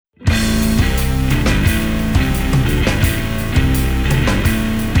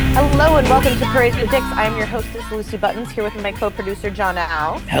and welcome to Parade for Dicks. I am your hostess, Lucy Buttons, here with my co-producer, John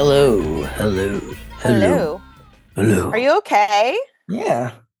Al. Hello, hello, hello, Hello. hello. Are you okay?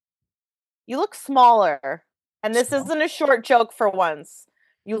 Yeah. You look smaller. And this Small. isn't a short joke for once.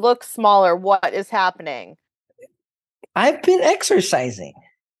 You look smaller. What is happening? I've been exercising.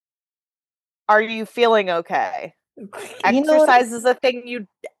 Are you feeling okay? You know what? Exercise is a thing you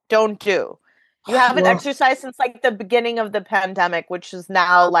don't do. You haven't Well, exercised since like the beginning of the pandemic, which is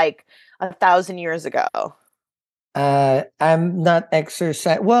now like 1,000 years ago. I'm not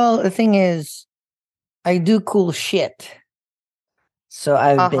exercise. Well, the thing is, I do cool shit. So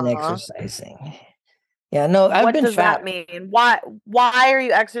I've been Uh-huh. exercising. Yeah, no, I've What been does that fat. mean? Why are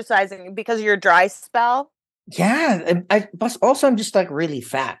you exercising? Because of your dry spell? Yeah, but also I'm just like really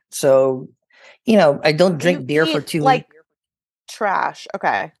fat. So, I don't You drink beer for eat 2 weeks. like trash.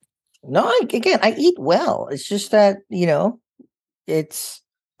 Okay. No, again, I eat well. It's just that, it's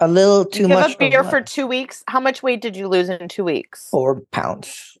a little You too give much up of beer for one. 2 weeks. How much weight did you lose in 2 weeks? 4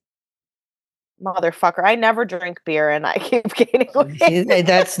 pounds. Motherfucker. I never drink beer and I keep gaining weight.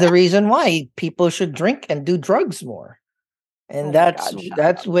 That's the reason why people should drink and do drugs more. Oh And my that's God, shut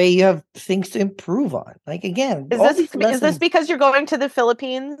that's up. way you have things to improve on. Like again, Is all this these is this lessons. because you're going to the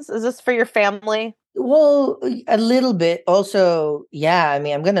Philippines? Is this for your family? Well, a little bit. Also, yeah. I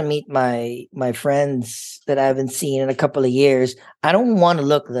mean, I'm gonna meet my friends that I haven't seen in a couple of years. I don't want to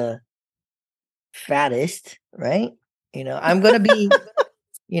look the fattest, right? I'm gonna be.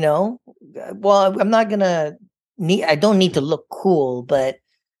 Well, I'm not gonna need. I don't need to look cool, but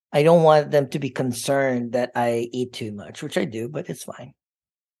I don't want them to be concerned that I eat too much, which I do, but it's fine.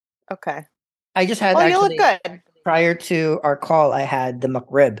 Okay. I just had Well, you look actually good. prior to our call, I had the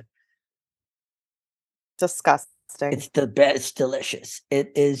McRib. Disgusting. It's the best. It's delicious.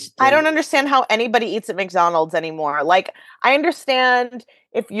 It is I don't delicious. understand how anybody eats at McDonald's anymore. Like, I understand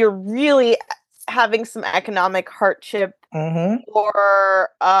if you're really having some economic hardship Mm-hmm. or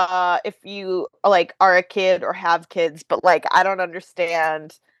if you like are a kid or have kids, but like I don't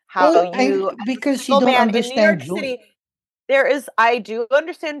understand how Well, I you, as a because you single don't man in New understand York joy. City, I do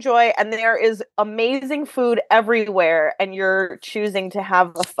understand joy and there is amazing food everywhere and you're choosing to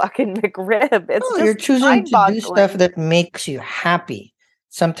have a fucking McRib. It's No, you're just choosing to do stuff mind-boggling. that makes you happy.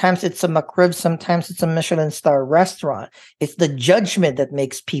 Sometimes it's a McRib, sometimes it's a Michelin star restaurant. It's the judgment that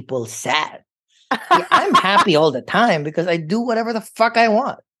makes people sad. Yeah, I'm happy all the time because I do whatever the fuck I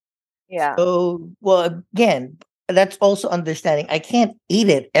want. Yeah. So, well, again, that's also understanding I can't eat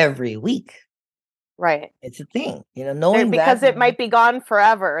it every week. Right. It's a thing, knowing that Because it might be gone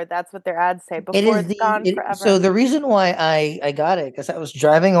forever. That's what their ads say. it Before is it's gone so forever. the reason why I got it because I was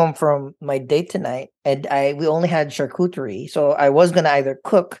driving home from my date tonight and we only had charcuterie, so I was gonna either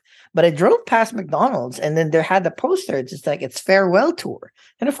cook, but I drove past McDonald's and then there had the poster. It's just like it's farewell tour,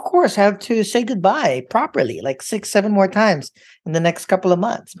 and of course I have to say goodbye properly like 6, 7 more times in the next couple of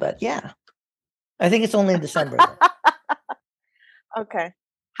months. But yeah, I think it's only in December though. Okay.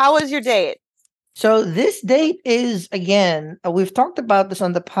 How was your date? So this date is again, we've talked about this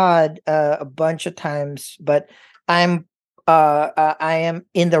on the pod a bunch of times, but I'm I am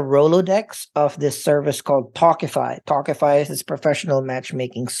in the Rolodex of this service called Talkify. Talkify is this professional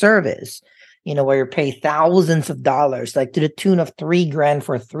matchmaking service, where you pay thousands of dollars, like to the tune of 3 grand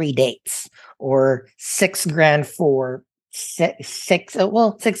for 3 dates, or 6 grand for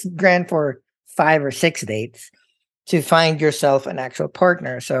well, 6 grand for 5 or 6 dates to find yourself an actual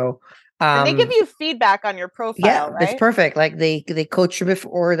partner. So And they give um you feedback on your yeah, profile, it's right? perfect. Like they coach you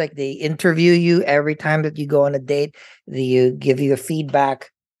before, like they interview you every time that you go on a date. They give you a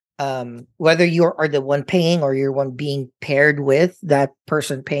feedback, whether you are the one paying or you're one being paired with that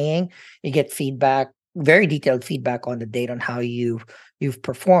person paying. You get feedback, very detailed feedback on the date on how you've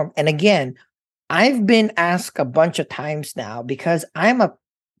performed. And again, I've been asked a bunch of times now because I'm a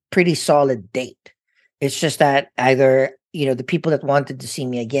pretty solid date. It's just that either, the people that wanted to see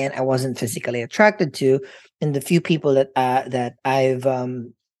me again, I wasn't physically attracted to, and the few people that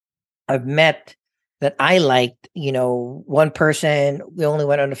I've met that I liked, one person we only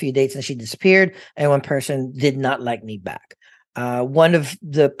went on a few dates and she disappeared, and one person did not like me back. One of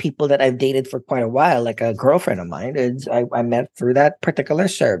the people that I've dated for quite a while, like a girlfriend of mine, is I met through that particular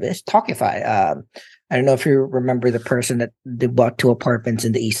service, Talkify. I don't know if you remember the person that they bought 2 apartments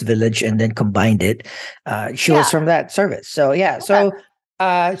in the East Village and then combined it. She was Yeah. from that service. So yeah,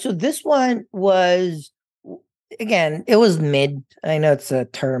 Okay. so this one was again, it was mid. I know it's a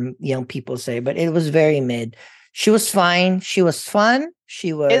term young people say, but it was very mid. She was fine. She was fun. She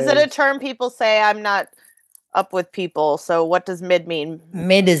Is it a was term people say I'm not up with people? So what does mid mean?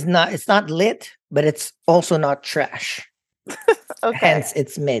 mid is not it's not lit, but it's also not trash. Okay. Hence,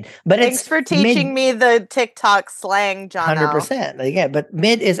 it's mid. But Thanks it's for teaching me the TikTok slang, John. 100%. Like, yeah, but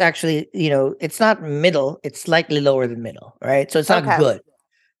mid is actually, it's not middle. It's slightly lower than middle, right? So it's not good,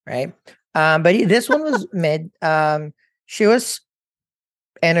 right? But this one was mid. She was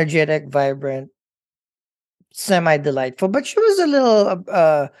energetic, vibrant, semi delightful, but she was a little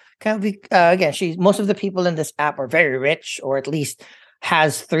kind of again. Most of the people in this app are very rich, or at least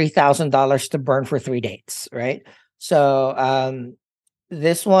has $3,000 to burn for 3 dates, right? So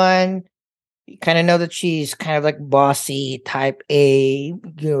this one, you kind of know that she's kind of like bossy type A.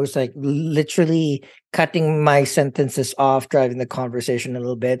 It's like literally cutting my sentences off, driving the conversation a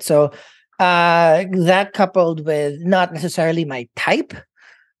little bit. So that coupled with not necessarily my type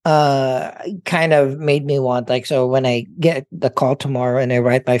kind of made me want, like, so when I get the call tomorrow and I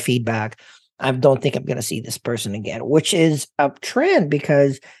write my feedback, I don't think I'm going to see this person again, which is a trend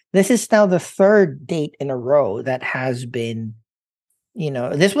because this is now the third date in a row that has been,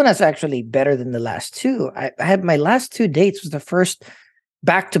 this one is actually better than the last two. I had my last two dates was the first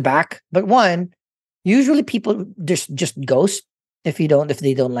back to back, but one, usually people just ghost if they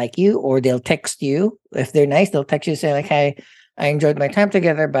don't like you, or they'll text you. If they're nice, they'll text you saying like, "Hey, I enjoyed my time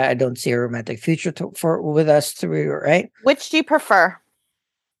together, but I don't see a romantic future with us three," right? Which do you prefer?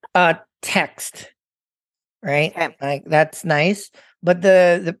 Text, right? Okay. Like that's nice. But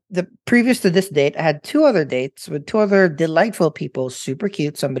the previous to this date, I had two other dates with two other delightful people, super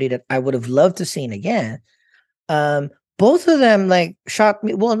cute, somebody that I would have loved to seen again. Both of them like shot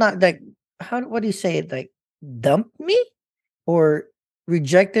me. Well, not like what do you say? Like dumped me or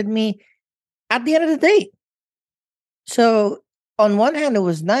rejected me at the end of the date. So on one hand, it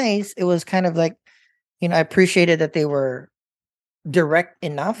was nice. It was kind of like, I appreciated that they were direct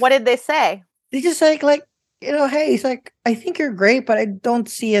enough. What did they say? They just like, hey, it's like, I think you're great, but I don't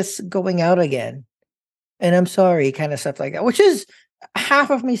see us going out again. And I'm sorry, kind of stuff like that, which is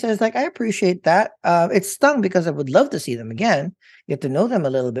half of me says like, I appreciate that. It stung because I would love to see them again, get to know them a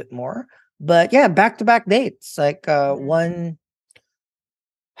little bit more. But yeah, back-to-back dates, like one,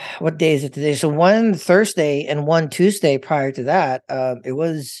 what day is it today? So one Thursday and one Tuesday prior to that.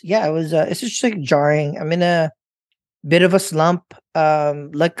 It's just like jarring. I'm in a bit of a slump.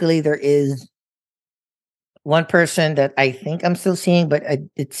 Luckily there is one person that I think I'm still seeing, but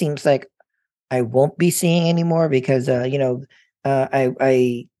it seems like I won't be seeing anymore because I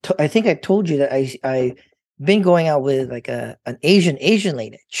think I told you that I been going out with like an Asian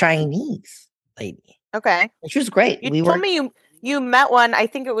lady, Chinese lady. Okay. Which was great. You told me you met one, I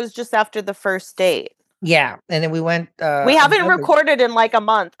think it was just after the first date. Yeah, and then we went we haven't recorded in like a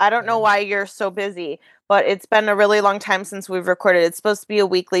month. I don't know why you're so busy, but it's been a really long time since we've recorded. It's supposed to be a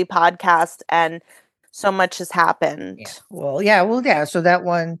weekly podcast and so much has happened. Yeah. So that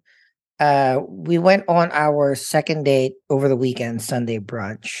one, we went on our second date over the weekend, Sunday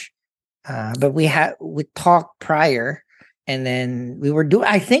brunch. But we talked prior, and then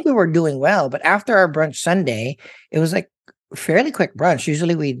I think we were doing well, but after our brunch Sunday, it was like fairly quick brunch.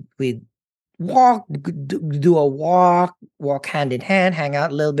 Usually we'd walk, do a walk hand in hand, hang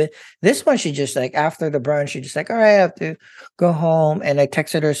out a little bit. This one, she just like after the brunch, she just like, all right, I have to go home. And I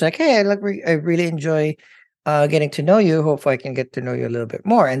texted her, it's like, hey, I really enjoy getting to know you. Hopefully I can get to know you a little bit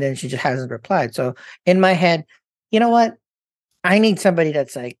more. And then she just hasn't replied. So in my head, you know what? I need somebody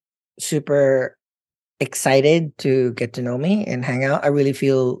that's like super excited to get to know me and hang out. I really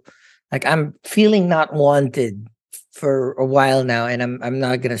feel like I'm feeling not wanted for a while now, and I'm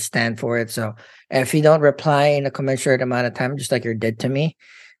not gonna stand for it. So if you don't reply in a commensurate amount of time, just like you're dead to me.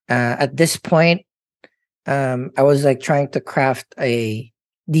 At this point, I was like trying to craft a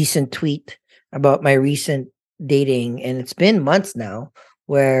decent tweet about my recent dating, and it's been months now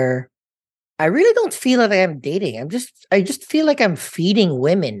where I really don't feel like I'm dating. I just feel like I'm feeding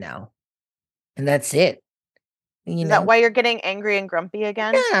women now, and that's it. Is that why you're getting angry and grumpy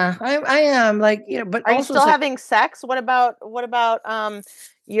again? Yeah, I am like, but are you still having sex? What about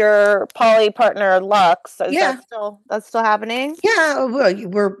your poly partner Lux? Is that's still happening? Yeah,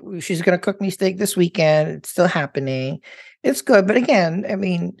 well, she's gonna cook me steak this weekend. It's still happening. It's good, but again, I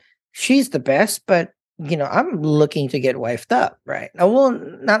mean, she's the best, but I'm looking to get wifed up, right? Well,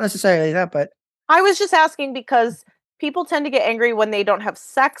 not necessarily that, but I was just asking because people tend to get angry when they don't have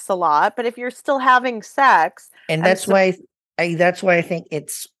sex a lot, but if you're still having sex, and that's why I think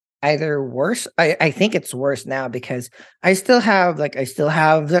it's either worse. I think it's worse now because I still have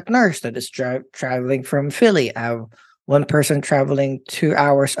that nurse that is traveling from Philly. I have one person traveling 2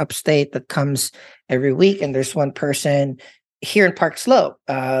 hours upstate that comes every week, and there's one person here in Park Slope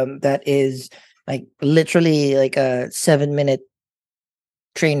that is like literally like a 7-minute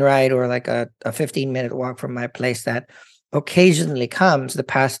train ride or like a 15-minute walk from my place that occasionally comes the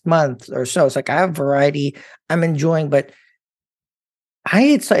past month or so. It's like I have variety I'm enjoying, but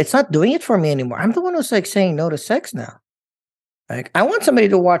it's not doing it for me anymore. I'm the one who's like saying no to sex now. Like I want somebody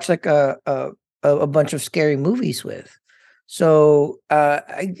to watch like a bunch of scary movies with. So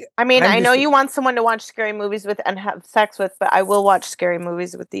I mean, I'm I know just you want someone to watch scary movies with and have sex with, but I will watch scary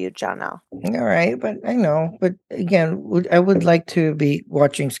movies with you, John. Now. all right, but I know. But again, I would like to be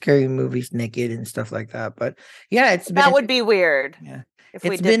watching scary movies naked and stuff like that. But yeah, That would be weird yeah, if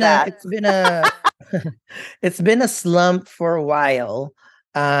we did that. it's been a it's been a slump for a while.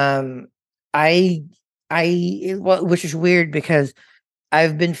 Um, I well, which is weird because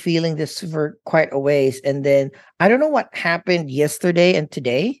I've been feeling this for quite a ways, and then I don't know what happened yesterday and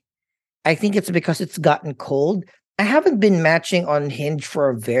today. I think it's because it's gotten cold. I haven't been matching on Hinge for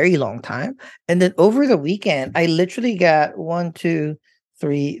a very long time. And then over the weekend, I literally got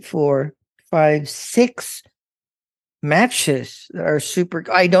 6 matches that are super.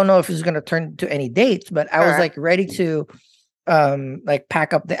 I don't know if it's gonna turn to any dates, but I was Sure. like ready to like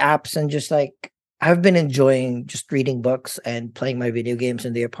pack up the apps and just like I've been enjoying just reading books and playing my video games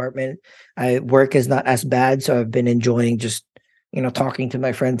in the apartment. I work is not as bad, so I've been enjoying just talking to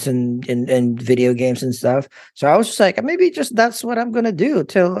my friends and video games and stuff. So I was just like, maybe just that's what I'm gonna do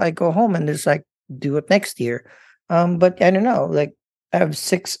till I go home and just like do it next year. But I don't know, like I have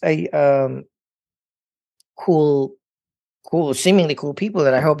cool seemingly cool people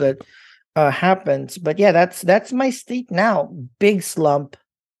that I hope that happens. But yeah, that's my state now. Big slump.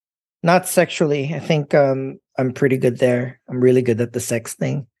 Not sexually. I think I'm pretty good there. I'm really good at the sex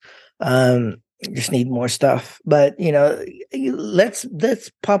thing. Just need more stuff. But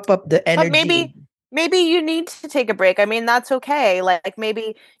let's pump up the But energy. maybe you need to take a break. I mean, that's okay. Like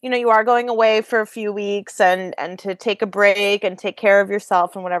maybe, you are going away for a few weeks and to take a break and take care of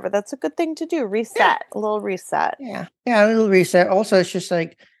yourself and whatever. That's a good thing to do. Yeah, Reset, a little reset. yeah, a little reset. Also, it's just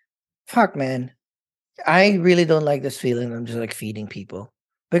like, fuck, man. I really don't like this feeling. I'm just like feeding people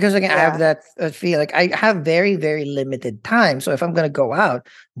because again, I have Yeah. that feel like I have very, very limited time. So if I'm gonna go out,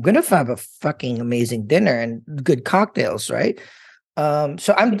 I'm gonna have a fucking amazing dinner and good cocktails, right?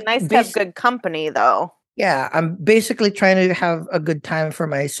 So I'm Be nice to have basically, good company though. yeah, I'm basically trying to have a good time for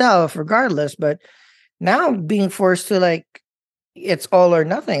myself, regardless. But now I'm being forced to like, it's all or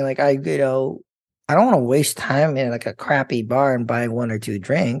nothing. Like I don't want to waste time in like a crappy bar and buy one or two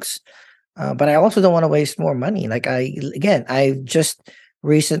drinks. But I also don't want to waste more money. Like I've just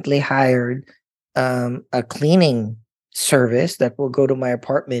recently hired a cleaning service that will go to my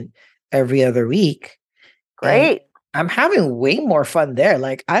apartment every other week, and Great. I'm having way more fun there.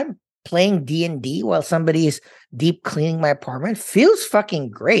 Like I'm playing D&D while somebody's deep cleaning my apartment. Feels fucking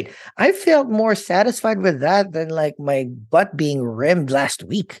great. I felt more satisfied with that than like my butt being rimmed last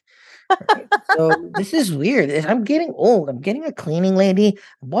week. Right? So this is weird. I'm getting old. I'm getting a cleaning lady.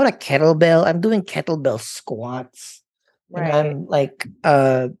 I bought a kettlebell. I'm doing kettlebell squats. And Right. I'm like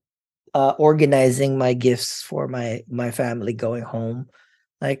organizing my gifts for my family going home.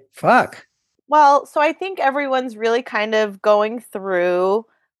 Like fuck. Well, so I think everyone's really kind of going through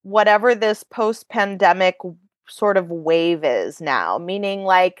whatever this post-pandemic sort of wave is now, meaning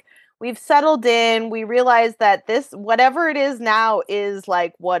like we've settled in, we realize that this whatever it is now is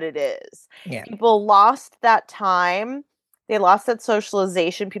like what it is. Yeah. People lost that time. They lost that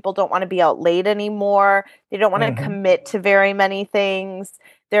socialization. People don't want to be out late anymore. They don't want to Hmm. commit to very many things.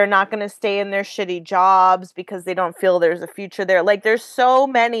 They're not going to stay in their shitty jobs because they don't feel there's a future there. Like there's so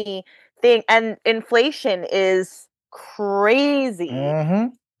many thing, and inflation is crazy.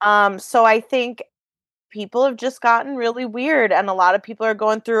 Hmm. So I think people have just gotten really weird, and a lot of people are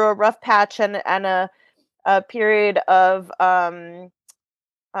going through a rough patch and a period of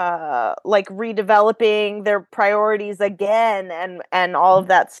like redeveloping their priorities again and all of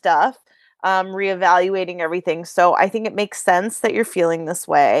that stuff, reevaluating everything. So I think it makes sense that you're feeling this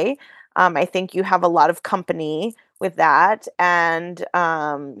way. I think you have a lot of company with that, and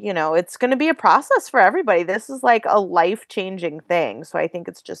it's going to be a process for everybody. This is like a life-changing thing, so I think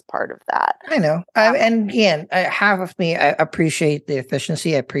it's just part of that. I know. And again, half of me, I appreciate the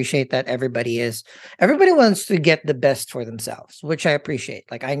efficiency. I appreciate that everybody wants to get the best for themselves, which I appreciate.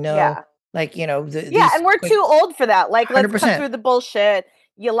 Like I know, Yeah. like Yeah, these and we're quick too old for that. Like, let's cut 100%. through the bullshit.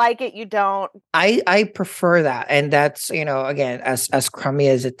 You like it, you don't. I prefer that, and that's again, as crummy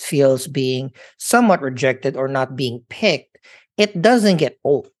as it feels being somewhat rejected or not being picked, it doesn't get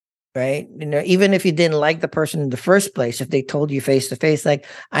old, right? Even if you didn't like the person in the first place, if they told you face to face, like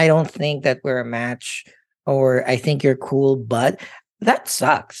I don't think that we're a match, or I think you're cool, but that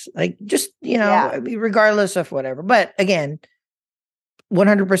sucks. Like just Yeah. I mean, regardless of whatever. But again,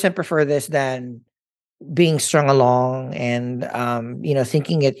 100% prefer this than being strung along and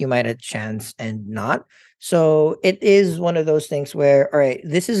thinking that you might have a chance and not. So it is one of those things where, all right,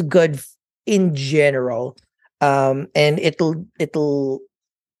 this is good in general, and it'll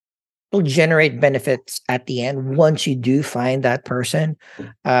generate benefits at the end once you do find that person.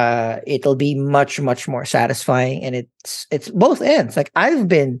 It'll be much more satisfying, and it's both ends. Like I've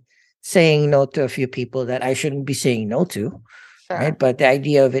been saying no to a few people that I shouldn't be saying no to, right? Sure. But the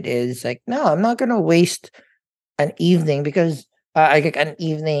idea of it is like, no, I'm not gonna waste an evening because I get an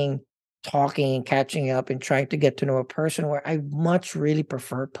evening talking and catching up and trying to get to know a person where I much really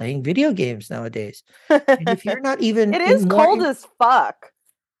prefer playing video games nowadays. And if you're not even It in is more cold as fuck.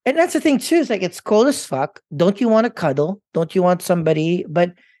 and that's the thing too. It's like it's cold as fuck. Don't you want to cuddle? Don't you want somebody?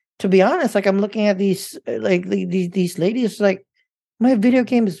 But to be honest, like I'm looking at these these ladies, like my video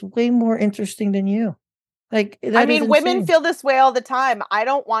game is way more interesting than you. Like I that is mean, women insane. feel this way all the time. I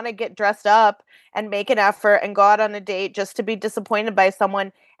don't want to get dressed up and make an effort and go out on a date just to be disappointed by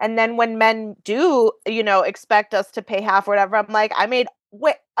someone. And then when men do, expect us to pay half or whatever, I'm like,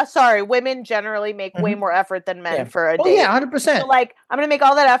 sorry, women generally make way Mhm. more effort than men Yeah. for a Oh yeah, date. 100%. So like, I'm gonna make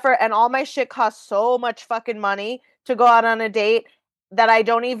all that effort, and all my shit costs so much fucking money to go out on a date that I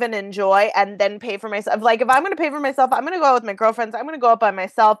don't even enjoy, and then pay for myself. Like, if I'm gonna pay for myself, I'm gonna go out with my girlfriends. I'm gonna go out by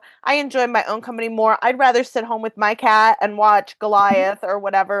myself. I enjoy my own company more. I'd rather sit home with my cat and watch Goliath or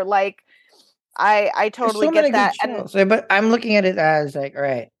whatever. Like, I There's totally so many get good that. And shows. But I'm looking at it as like, all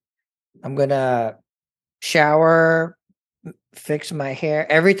right, I'm gonna shower, fix my hair.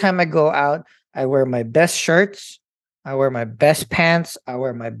 Every time I go out, I wear my best shirts, I wear my best pants, I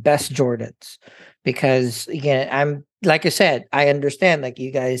wear my best Jordans. Because again, I'm like I said, I understand like you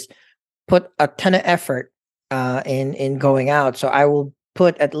guys put a ton of effort in going out. So I will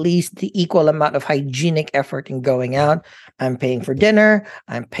put at least the equal amount of hygienic effort in going out. I'm paying for dinner,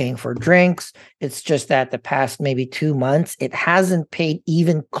 I'm paying for drinks. It's just that the past maybe 2 months, it hasn't paid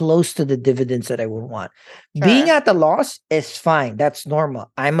even close to the dividends that I would want. Being sure, at the loss is fine. That's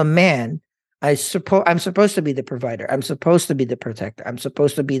normal. I'm a man. I'm supposed to be the provider. I'm supposed to be the protector. I'm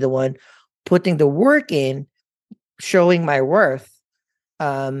supposed to be the one putting the work in, showing my worth.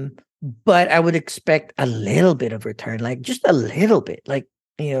 Um, but I would expect a little bit of return, like just a little bit, like,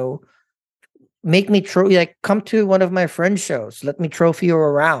 you know, make me like come to one of my friends' shows, let me trophy you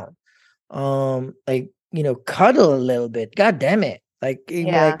around. Like, cuddle a little bit. God damn it.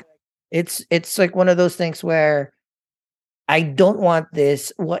 yeah. It's like one of those things where I don't want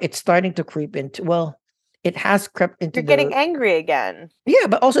this. Well, it's starting to creep into it has crept into You're getting the angry again. yeah,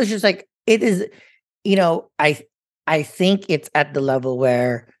 but also it's just like it is, you know, I I think it's at the level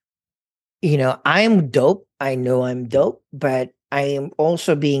where I'm dope. I know I'm dope, but I am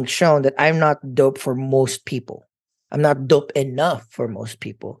also being shown that I'm not dope for most people. I'm not dope enough for most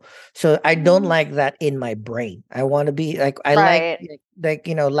people. So I don't Mhm. like that in my brain. I want to be like I Right,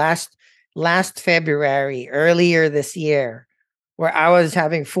 last February, earlier this year, where I was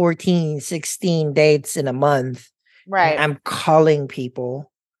having 14, 16 dates in a month and right. I'm calling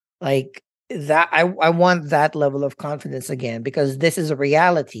people like that. I want that level of confidence again because this is a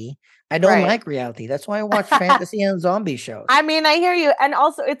reality. I don't Right. like reality. That's why I watch fantasy and zombie shows. I mean, I hear you. And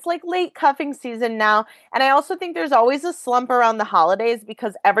also, it's like late cuffing season now. And I also think there's always a slump around the holidays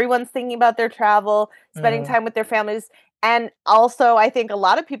because everyone's thinking about their travel, spending Mm, time with their families. And also, I think a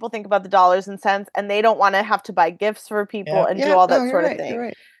lot of people think about the dollars and cents and they don't want to have to buy gifts for people yeah, and do yeah. all No, that you're sort of right. You're thing.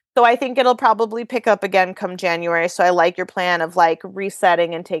 right. So I think it'll probably pick up again come January. So I like your plan of like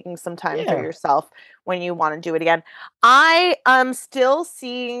resetting and taking some time for Yeah. yourself when you want to do it again. I am still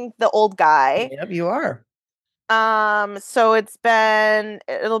seeing the old guy. Yep, you are. So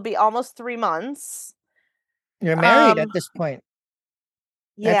it'll be almost 3 months. You're married at Um, this point.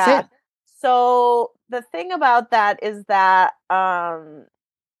 That's yeah. it. So the thing about that is that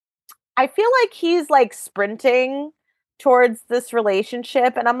I feel like he's like sprinting towards this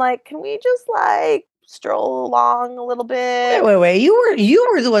relationship, and I'm like, can we just like stroll along a little Wait, bit? wait, wait. You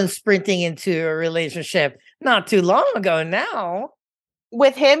were the one sprinting into a relationship not too long ago now.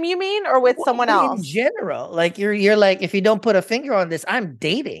 With him, you mean, or with someone But in else? general, like you're like, if you don't put a finger on this, I'm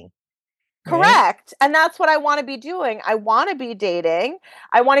dating, right? Correct. And that's what I want to be doing. I want to be dating.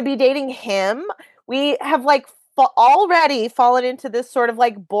 I want to be dating him. We have like already fallen into this sort of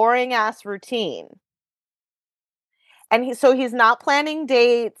like boring ass routine. And he's not planning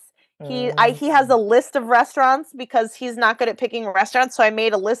dates. He has a Mm. list of restaurants because he's not good at picking restaurants. So I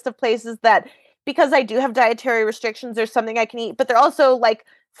made a list of places that because I do have dietary restrictions, there's something I can eat, but they're also like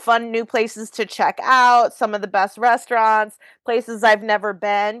fun new places to check out, some of the best restaurants, places I've never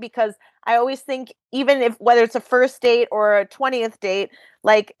been, because I always think, even if whether it's a first date or a 20th date,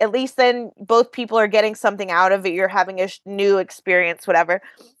 like at least then both people are getting something out of it. You're having a new experience, whatever.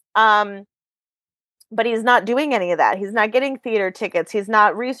 Um, but he's not doing any of that. He's not getting theater tickets. He's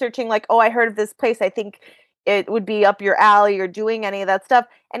not researching like, oh, I heard of this place. I think it would be up your alley, or doing any of that stuff.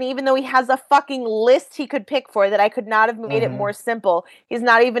 And even though he has a fucking list he could pick for that I could not have made it more simple, he's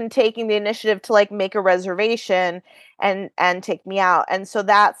not even taking the initiative to like make a reservation and take me out. And so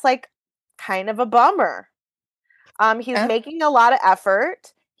that's like kind of a bummer. He's Yeah. making a lot of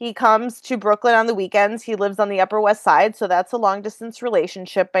effort. He comes to Brooklyn on the weekends. He lives on the Upper West Side, so that's a long distance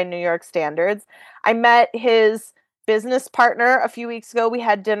relationship by New York standards. I met his business partner a few weeks ago. We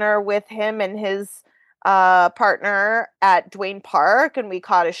had dinner with him and his partner at Duane Park, and we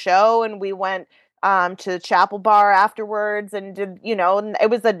caught a show, and we went to the Chapel Bar afterwards, and did, and it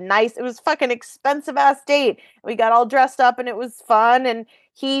was fucking expensive ass date. We got all dressed up, and it was fun, and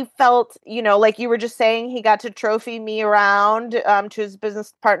he felt, like you were just saying, he got to trophy me around to his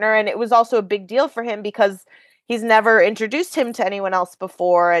business partner. And it was also a big deal for him because he's never introduced him to anyone else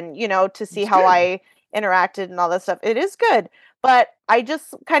before. And, to see It's how good. I interacted and all that stuff. It is good. But I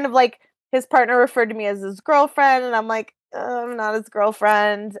just kind of like, his partner referred to me as his girlfriend. And I'm like, I'm not his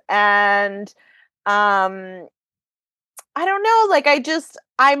girlfriend. And I don't know, like,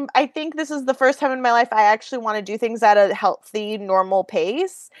 I think this is the first time in my life I actually wanna do things at a healthy, normal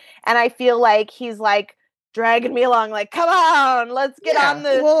pace, and I feel like he's, like, dragging me along, like, "Come on, let's get on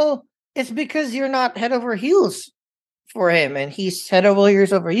Yeah. the." Well, it's because you're not head over heels for him, and he's head over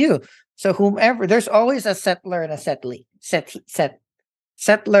heels over you. So whomever, there's always a settler and a settlee.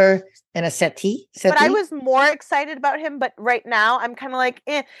 Settler and a settee. But I Settlee. was more excited about him, but right now I'm kinda like,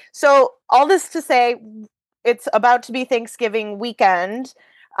 "Eh." So, all this to say, it's about to be Thanksgiving weekend,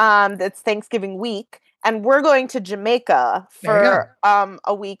 it's Thanksgiving week, and we're going to Jamaica There you go. for,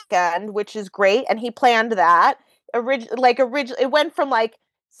 a weekend, which is great, and he planned that. It went from, like,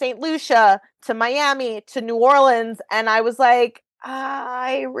 Saint Lucia to Miami to New Orleans, and I was like,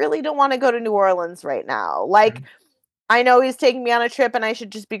 "I really don't wanna go to New Orleans right now." Like, Mhm. I know he's taking me on a trip and I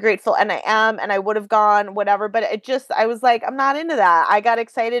should just be grateful, and I am, and I would have gone, whatever, but I was like, I'm not into that. I got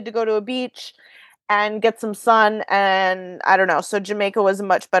excited to go to a beach and get some sun, and I don't know. So Jamaica was a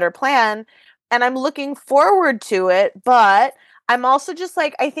much better plan, and I'm looking forward to it, but I'm also just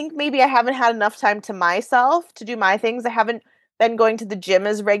like, I think maybe I haven't had enough time to myself to do my things. I haven't been going to the gym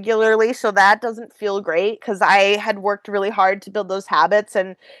as regularly, so that doesn't feel great because I had worked really hard to build those habits,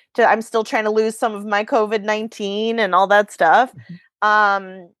 and I'm still trying to lose some of my COVID-19 and all that stuff. Mhm.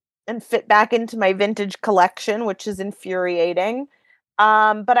 Um and fit back into my vintage collection, which is infuriating.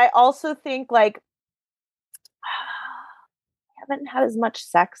 But I also think like haven't had as much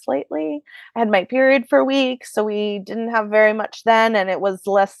sex lately. I had my period for weeks, so we didn't have very much then, and it was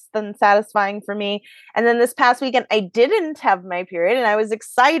less than satisfying for me. And then this past weekend, I didn't have my period, and I was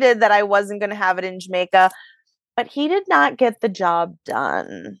excited that I wasn't going to have it in Jamaica, but he did not get the job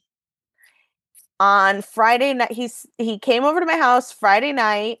done. On Friday night, he came over to my house Friday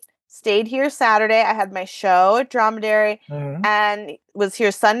night, stayed here Saturday. I had my show at Dromedary, Mhm. and was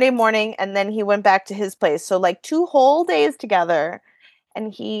here Sunday morning, and then he went back to his place. So like 2 whole days together,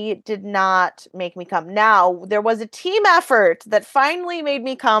 and he did not make me come. Now, there was a team effort that finally made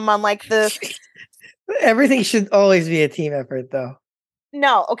me come on like the Everything should always be a team effort, though.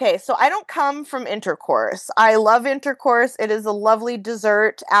 No, okay, so I don't come from intercourse. I love intercourse. It is a lovely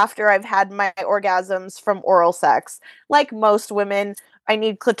dessert after I've had my orgasms from oral sex. Like most women, I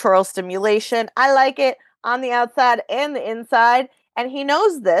need clitoral stimulation. I like it on the outside and the inside. And he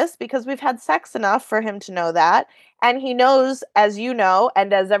knows this because we've had sex enough for him to know that. And he knows, as you know,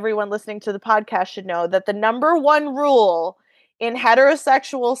 and as everyone listening to the podcast should know, that the number one rule in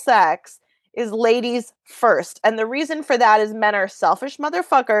heterosexual sex is ladies first. And the reason for that is men are selfish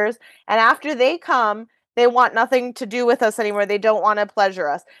motherfuckers. And after they come, they want nothing to do with us anymore. They don't want to pleasure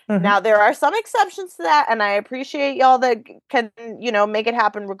us. Mhm. Now, there are some exceptions to that. And I appreciate y'all that can, make it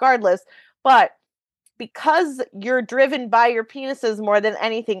happen regardless. But because you're driven by your penises more than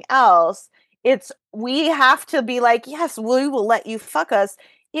anything else, we have to be like, yes, we will let you fuck us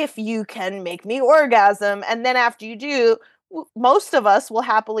if you can make me orgasm. And then after you do, most of us will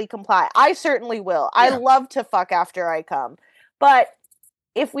happily comply. I certainly will. I Yeah. love to fuck after I come. But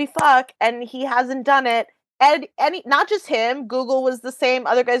if we fuck and he hasn't done it, and not just him, Google was the same,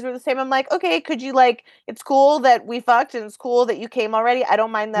 other guys were the same. I'm like, okay, could you like, it's cool that we fucked and it's cool that you came already. I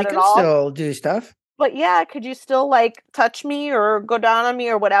don't mind We that at can all. still do stuff. But yeah, could you still like touch me or go down on me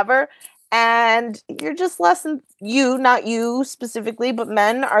or whatever? and you're just less not you specifically, but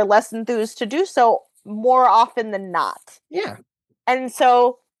men are less enthused to do so more often than not. Yeah. And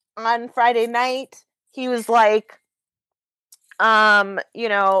so on Friday night, he was like,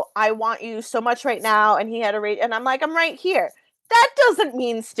 I want you so much right now. And he had a rate, and I'm like, I'm right here. That doesn't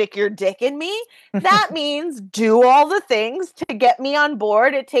mean stick your dick in me. That means do all the things to get me on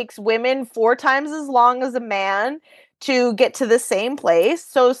board. It takes women 4 times as long as a man to get to the same place.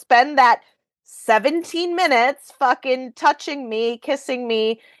 So spend that 17 minutes fucking touching me, kissing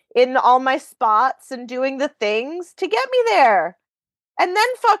me in all my spots and doing the things to get me there. And then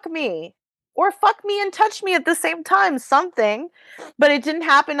fuck me. Or fuck me and touch me at the same time, something. But it didn't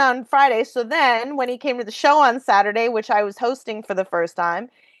happen on Friday. So then when he came to the show on Saturday, which I was hosting for the first time,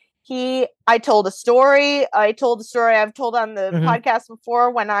 I told a story. I've told on the podcast before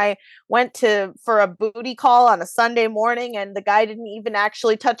when I went for a booty call on a Sunday morning and the guy didn't even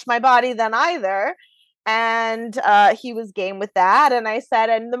actually touch my body then either. And he was game with that. And I said,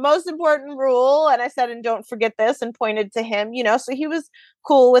 and the most important rule, and I said, and don't forget this, and pointed to him, so he was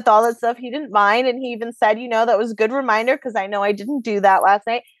cool with all that stuff. He didn't mind. And he even said, that was a good reminder because I know I didn't do that last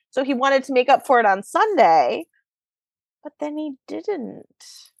night. So he wanted to make up for it on Sunday, but then he didn't.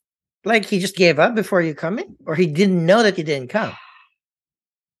 Like he just gave up before you come in, or he didn't know that you didn't come?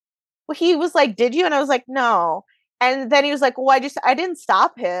 Well, he was like, did you? And I was like, no. And then he was like, well, I didn't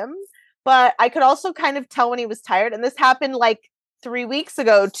stop him. But I could also kind of tell when he was tired. And this happened like 3 weeks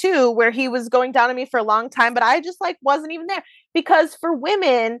ago too, where he was going down on me for a long time, but I just like wasn't even there. Because for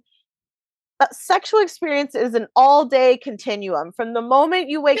women, sexual experience is an all-day continuum. From the moment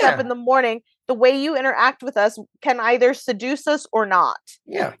you wake up in the morning, the way you interact with us can either seduce us or not.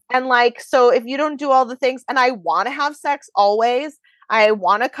 Yeah. And like, so if you don't do all the things, and I want to have sex always, I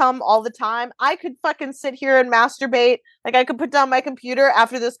want to come all the time, I could fucking sit here and masturbate. Like I could put down my computer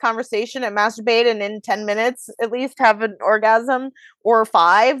after this conversation and masturbate, and in 10 minutes at least have an orgasm or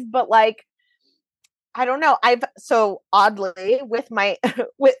 5. But like, I don't know. So oddly with my,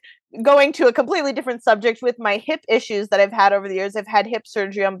 with going to a completely different subject, with my hip issues that I've had over the years, I've had hip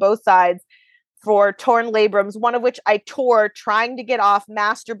surgery on both sides for torn labrums, one of which I tore trying to get off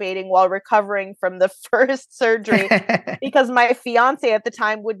masturbating while recovering from the first surgery because my fiance at the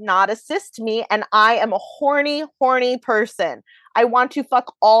time would not assist me. And I am a horny person. I want to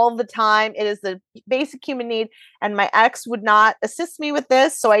fuck all the time. It is the basic human need. And my ex would not assist me with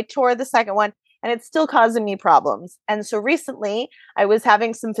this. So I tore the second one, and it's still causing me problems. And so recently I was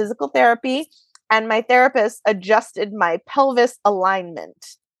having some physical therapy, and my therapist adjusted my pelvis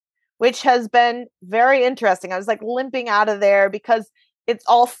alignment, which has been very interesting. I was like limping out of there because it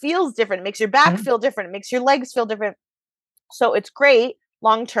all feels different. It makes your back feel different. It makes your legs feel different. So it's great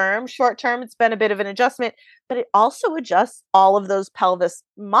long term. Short term, it's been a bit of an adjustment, but it also adjusts all of those pelvis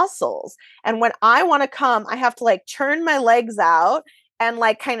muscles. And when I want to come, I have to like turn my legs out and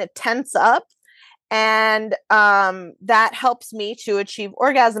like kind of tense up. And that helps me to achieve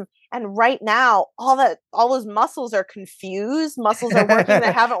orgasm. And right now, all those muscles are confused. Muscles are working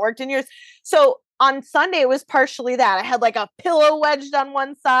that haven't worked in years. So on Sunday, it was partially that. I had like a pillow wedged on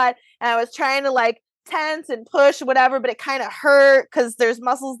one side, and I was trying to like tense and push, whatever, but it kind of hurt because there's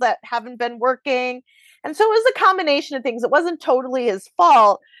muscles that haven't been working. And so it was a combination of things. It wasn't totally his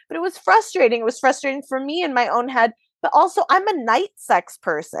fault, but it was frustrating. It was frustrating for me in my own head. But also, I'm a night sex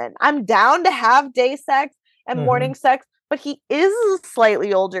person. I'm down to have day sex and morning sex, but he is a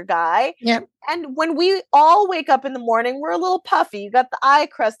slightly older guy. Yeah. And when we all wake up in the morning, we're a little puffy. You got the eye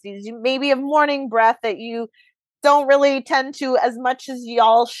crusties. You maybe have morning breath that you don't really tend to as much as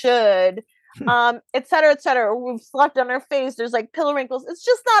y'all should, et cetera, et cetera. We've slept on our face. There's like pillow wrinkles. It's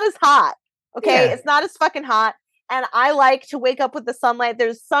just not as hot. Okay. Yeah. It's not as fucking hot. And I like to wake up with the sunlight.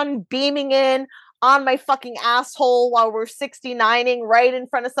 There's sun beaming in on my fucking asshole while we're 69ing right in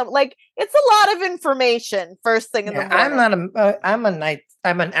front of some, like, it's a lot of information first thing in the morning.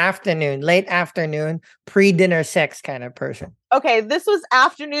 I'm an afternoon, late afternoon, pre-dinner sex kind of person. Okay, this was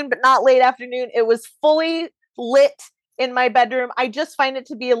afternoon, but not late afternoon. It was fully lit in my bedroom. I just find it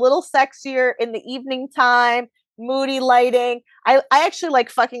to be a little sexier in the evening time, moody lighting. I actually like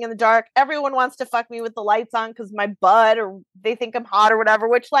fucking in the dark. Everyone wants to fuck me with the lights on because my butt, or they think I'm hot or whatever,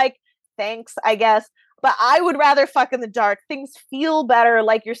 which like, thanks, I guess. But I would rather fuck in the dark. Things feel better.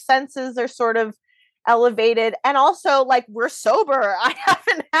 Like your senses are sort of elevated. And also like we're sober. I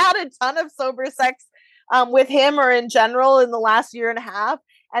haven't had a ton of sober sex with him or in general in the last year and a half.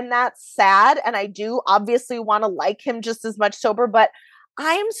 And that's sad. And I do obviously want to like him just as much sober, but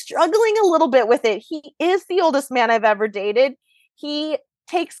I'm struggling a little bit with it. He is the oldest man I've ever dated. He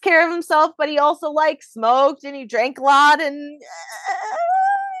takes care of himself, but he also like smoked and he drank a lot, and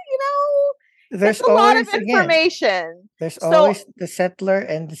It's there's a lot of always again information. there's So always the settler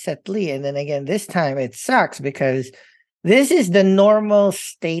and the settlee, and then again this time it sucks because this is the normal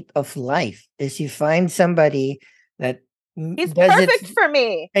state of life. Is you find somebody that he's does it perfect for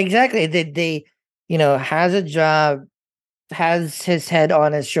me. exactly. They has a job, has his head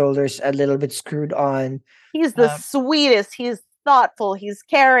on his shoulders, a little bit screwed on. He's the Um, sweetest. He's thoughtful. He's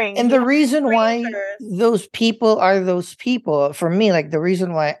caring. and He the helps reason why strangers. those people are those people for me, like the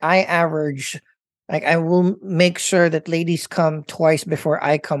reason why I average, like I will make sure that ladies come twice before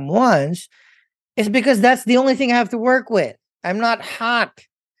I come once, is because that's the only thing I have to work with. I'm not hot.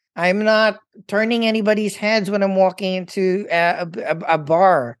 I'm not turning anybody's heads when I'm walking into a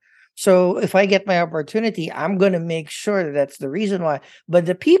bar. So if I get my opportunity, I'm going to make sure that that's the reason why. But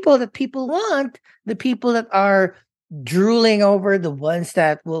the people that people want, the people that are drooling over, the ones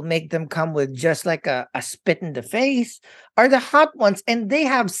that will make them come with just like a spit in the face, are the hot ones. And they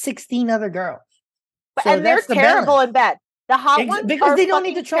have 16 other girls. So And they're that's the terrible balance. in bed. The hot ones Because are they don't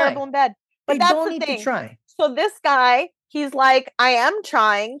need to fucking terrible try. in bed. They But that's don't the need to thing. try. So this guy, he's like, I am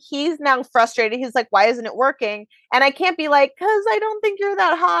trying. He's now frustrated. He's like, why isn't it working? And I can't be like, because I don't think you're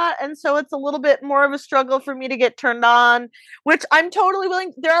that hot. And so it's a little bit more of a struggle for me to get turned on, which I'm totally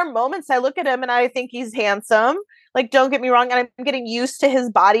willing. There are moments I look at him and I think he's handsome. Like, don't get me wrong. And I'm getting used to his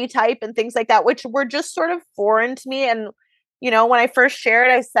body type and things like that, which were just sort of foreign to me. And, when I first shared,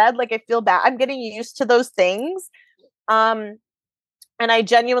 I said, like, I feel bad. I'm getting used to those things. Um, and I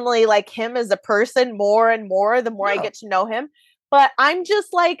genuinely like him as a person more and more the more I No. get to know him. But I'm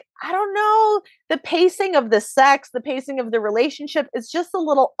just like, I don't know, the pacing of the sex, the pacing of the relationship is just a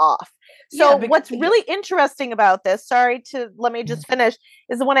little off. So what's really interesting about this, let me just finish,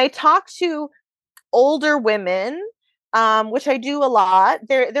 is when I talk to older women, which I do a lot,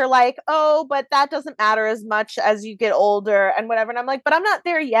 they're like, oh, but that doesn't matter as much as you get older and whatever. And I'm like, but I'm not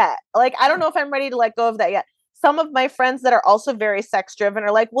there yet. Like, I don't know if I'm ready to let go of that yet. Some of my friends that are also very sex driven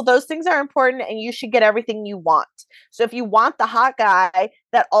are like, well, those things are important and you should get everything you want. So if you want the hot guy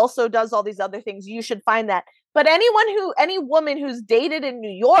that also does all these other things, you should find that. But any woman who's dated in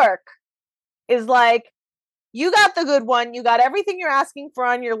New York is like, you got the good one. You got everything you're asking for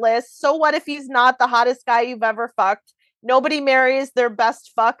on your list. So what if he's not the hottest guy you've ever fucked? Nobody marries their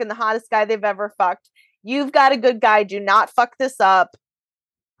best fuck and the hottest guy they've ever fucked. You've got a good guy. Do not fuck this up.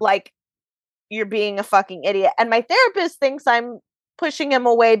 Like, you're being a fucking idiot. And my therapist thinks I'm pushing him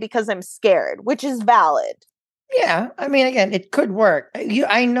away because I'm scared, which is valid. Yeah, I mean, again, it could work.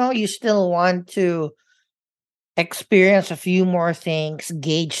 I know you still want to experience a few more things,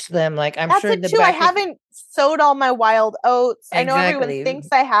 gauge them. Like I'm That's sure it the too. I back. haven't sowed all my wild oats. I know everyone Exactly. thinks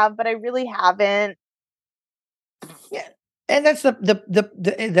I have, but I really haven't. Yeah, and that's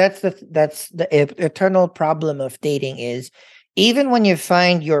that's the eternal problem of dating is even when you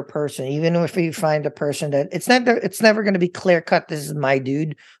find your person, even if you find a person that it's never going to be clear cut. This is my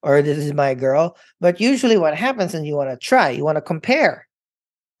dude or this is my girl. But usually, what happens is you want to try, you want to compare.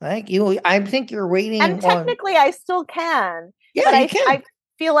 Like I think you're waiting And on. technically I still can. Yeah, But you I can.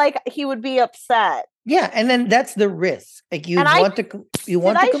 feel like he would be upset. Yeah, and then that's the risk. Like And you did want to I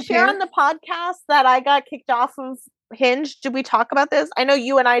share on compare. the podcast that I got kicked off of Hinge? Did we talk about this? I know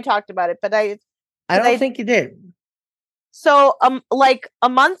you and I talked about it, but I did don't I think you did. so like a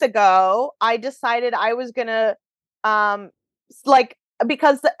month ago, I decided I was gonna like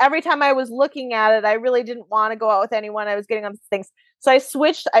because every time I was looking at it, I really didn't want to go out with anyone. I was getting on things. So I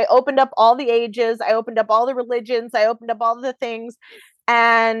switched, I opened up all the ages, I opened up all the religions, I opened up all the things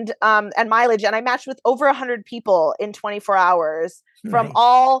and mileage, and I matched with over 100 people in 24 hours from Nice.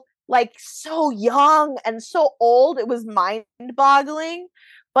 all like so young and so old. It was mind-boggling.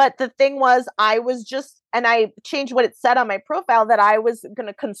 But the thing was, and I changed what it said on my profile that I was going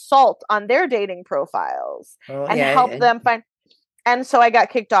to consult on their dating profiles Oh and yeah, help them find. And so I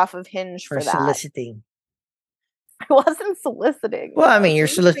got kicked off of Hinge for for that. soliciting. I wasn't soliciting. Well, I mean, you're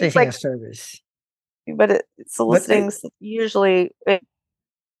Soliciting's soliciting a service. but But soliciting's usually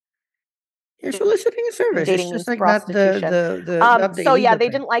you're soliciting a service. It's dating means just like not prostitution. not the So yeah, illegal they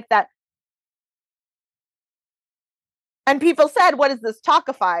thing. didn't like that. And people said, what is this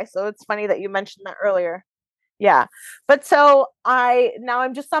Talkify? So it's funny that you mentioned that earlier. Yeah. But so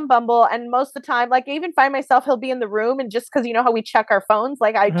I'm just on Bumble, and most of the time, like I even find myself, he'll be in the room, and just because you know how we check our phones,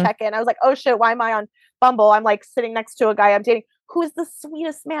 like I Mhm. check in, I was like, oh shit, why am I on Bumble? I'm like sitting next to a guy I'm dating who is the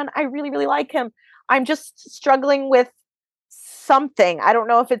sweetest man. I really, really like him. I'm just struggling with something. I don't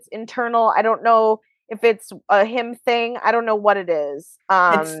know if it's internal. I don't know if it's a him thing. I don't know what it is.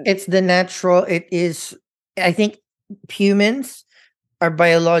 It's the natural. It is. I think humans are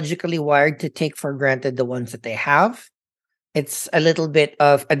biologically wired to take for granted the ones that they have. it's a little bit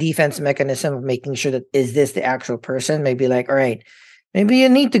of a defense mechanism of making sure that is this the actual person? Maybe like, all right, maybe you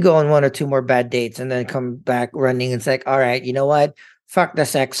need to go on one or two more bad dates and then come back running. It's like, all right, you know what? Fuck the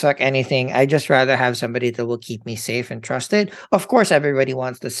sex, fuck anything. I just rather have somebody that will keep me safe and trusted. Of course, everybody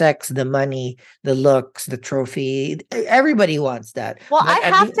wants the sex, the money, the looks, the trophy. Everybody wants that. Well, I But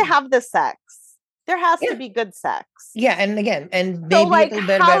at have the to have the sex. There has to yeah, be good sex. yeah, and again, and So, maybe like, it'll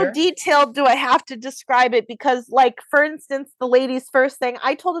be how better. detailed do I have to describe it? Because, like, for instance, the ladies' first thing,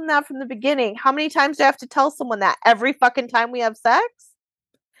 I told him that from the beginning. How many times do I have to tell someone that every fucking time we have sex?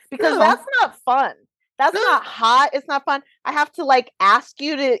 Because No, that's not fun. That's no. not hot. It's not fun. I have to like ask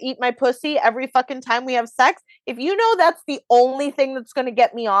you to eat my pussy every fucking time we have sex. If you know that's the only thing that's going to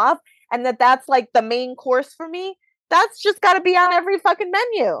get me off and that's like the main course for me, that's just got to be on every fucking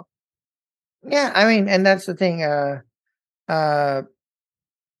menu. Yeah, I mean, and that's the thing. Uh,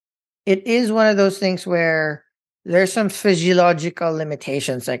 it is one of those things where there's some physiological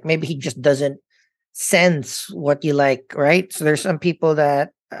limitations. Like maybe he just doesn't sense what you like, right? So there's some people that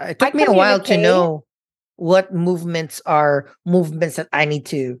it I took me a while to communicate. know what movements are movements that I need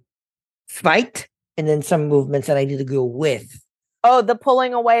to fight, and then some movements that I need to go with. Oh, the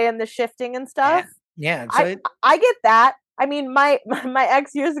pulling away and the shifting and Yeah, stuff. yeah. So I it, I get that. I mean, my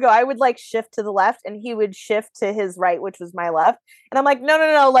ex years ago, I would like shift to the left, and he would shift to his right, which was my left. And I'm like, no,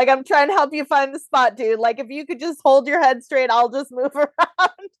 no, no. Like, I'm trying to help you find the spot, dude. Like, if you could just hold your head straight, I'll just move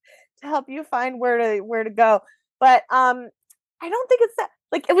around to help you find where to go. But I don't think it's that.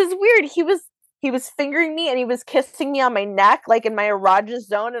 Like, it was weird. He was fingering me and he was kissing me on my neck, like in my erogenous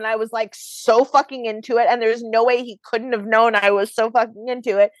zone, and I was like so fucking into it. And there's no way he couldn't have known I was so fucking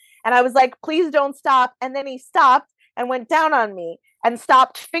into it. And I was like, please don't stop. And then he stopped and went down on me and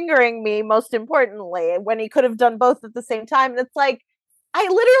stopped fingering me, most importantly, when he could have done both at the same time. And it's like, I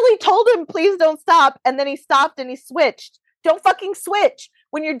literally told him, please don't stop. And then he stopped and he switched. Don't fucking switch.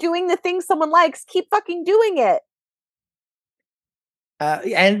 When you're doing the thing someone likes, keep fucking doing it.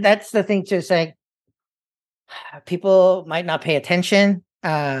 and that's the thing too. Saying people might not pay attention,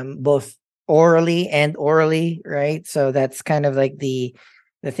 both orally, right? So that's kind of like the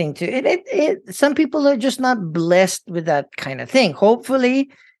thing too. It some people are just not blessed with that kind of thing.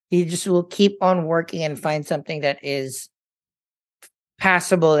 Hopefully, he just will keep on working and find something that is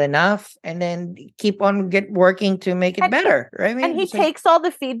passable enough, and then keep on get working to make it And better. Right? I and mean, he so takes all the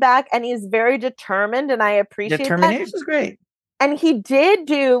feedback and he's very determined and I appreciate that. determination is great. And he did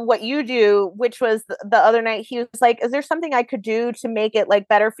do what you do, which was the other night he was like, is there something I could do to make it like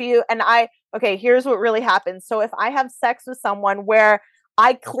better for you? And I okay, here's what really happens. So if I have sex with someone where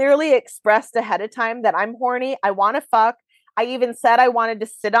I clearly expressed ahead of time that I'm horny, I want to fuck, I even said I wanted to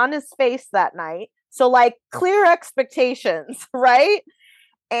sit on his face that night, so like clear expectations, right?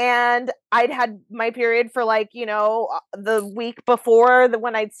 And I'd had my period for like, the week before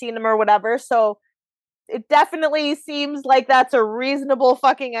when I'd seen him or whatever. So it definitely seems like that's a reasonable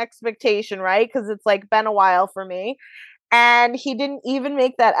fucking expectation, right? Because it's like been a while for me. And he didn't even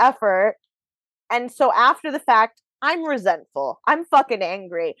make that effort. And so after the fact, I'm resentful. I'm fucking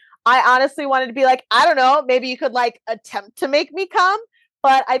angry. I honestly wanted to be like, I don't know, maybe you could like attempt to make me come,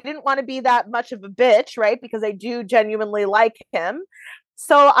 but I didn't want to be that much of a bitch, right? Because I do genuinely like him.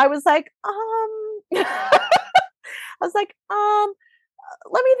 So I was like, I was like,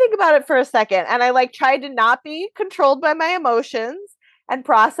 let me think about it for a second. And I like tried to not be controlled by my emotions and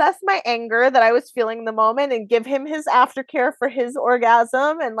process my anger that I was feeling in the moment and give him his aftercare for his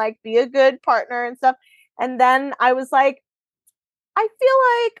orgasm and like be a good partner and stuff. And then I was like, I feel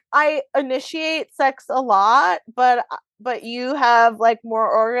like I initiate sex a lot, but you have like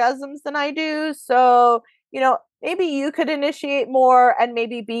more orgasms than I do. So, maybe you could initiate more and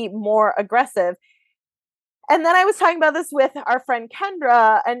maybe be more aggressive. And then I was talking about this with our friend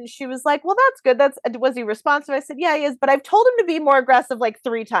Kendra, and she was like, well, that's good. Was he responsive? I said, yeah, he is. But I've told him to be more aggressive like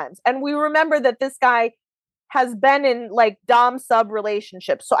 3 times. And we remember that this guy has been in like Dom sub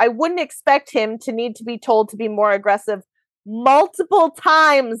relationships. So I wouldn't expect him to need to be told to be more aggressive multiple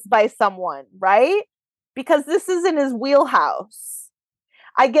times by someone, right? Because this is in his wheelhouse.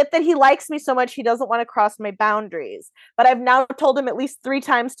 I get that he likes me so much he doesn't want to cross my boundaries, but I've now told him at least 3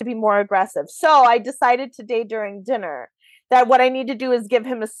 times to be more aggressive. So I decided today during dinner that what I need to do is give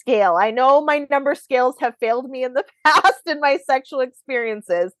him a scale. I know my number scales have failed me in the past in my sexual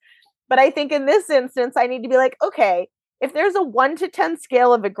experiences, but I think in this instance, I need to be like, okay, if there's a 1 to 10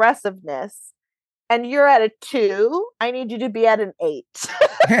 scale of aggressiveness and you're at a 2, I need you to be at an 8.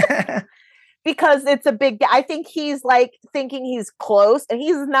 Because it's a big, I think he's like thinking he's close and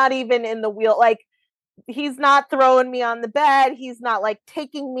he's not even in the wheel. Like he's not throwing me on the bed. He's not like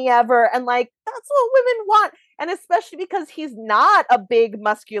taking me ever. And like, that's what women want. And especially because he's not a big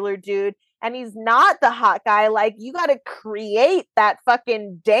muscular dude and he's not the hot guy. Like, you got to create that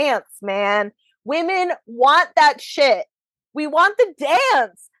fucking dance, man. Women want that shit. We want the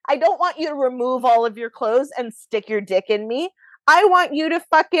dance. I don't want you to remove all of your clothes and stick your dick in me. I want you to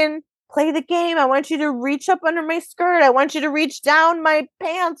fucking play the game. I want you to reach up under my skirt. I want you to reach down my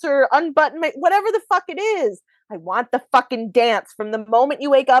pants or unbutton my whatever the fuck it is. I want the fucking dance from the moment you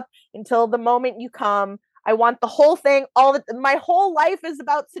wake up until the moment you come. I want the whole thing. My whole life is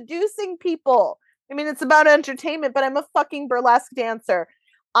about seducing people. I mean, it's about entertainment, but I'm a fucking burlesque dancer.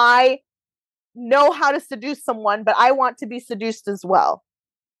 I know how to seduce someone, but I want to be seduced as well.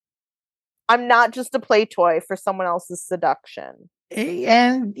 I'm not just a play toy for someone else's seduction.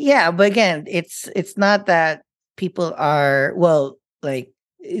 And yeah, but again, it's not that people are, well, like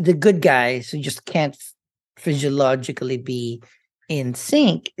the good guys who just can't physiologically be in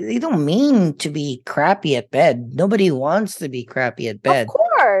sync. They don't mean to be crappy at bed. Nobody wants to be crappy at bed. Of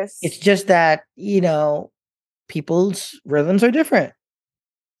course. It's just that, people's rhythms are different.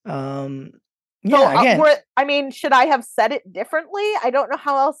 Yeah, again. I mean, should I have said it differently? I don't know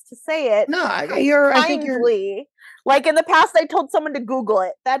how else to say it. No, I think you're. Like in the past, I told someone to Google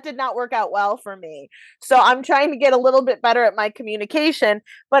it. That did not work out well for me. So I'm trying to get a little bit better at my communication.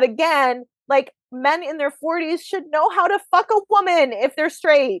 But again, like, men in their 40s should know how to fuck a woman if they're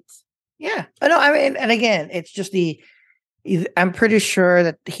straight. Yeah, I know. I mean, and again, it's just I'm pretty sure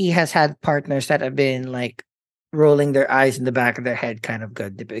that he has had partners that have been like rolling their eyes in the back of their head kind of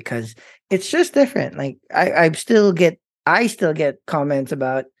good, because it's just different. Like I still get comments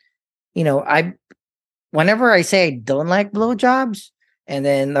about, whenever I say I don't like blowjobs, and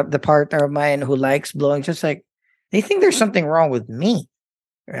then the partner of mine who likes blowing, just like, they think there's something wrong with me,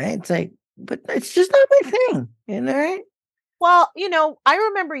 right? It's like, but it's just not my thing, right? Well, I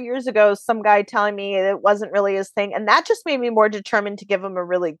remember years ago some guy telling me it wasn't really his thing, and that just made me more determined to give him a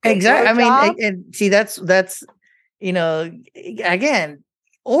really good exactly. I mean, and see, that's again,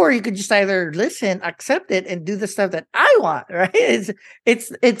 or you could just either listen, accept it, and do the stuff that I want, right?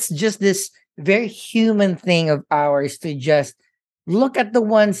 It's just this very human thing of ours to just look at the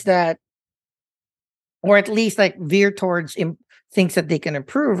ones that, or at least like veer towards things that they can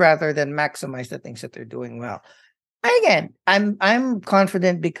improve rather than maximize the things that they're doing well. Again, I'm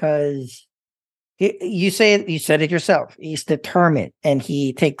confident because you said it yourself. He's determined and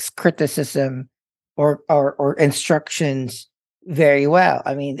he takes criticism or instructions very well.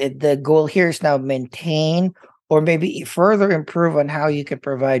 I mean, the goal here is now maintain or maybe further improve on how you can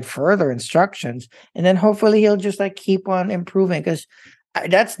provide further instructions, and then hopefully he'll just like keep on improving, because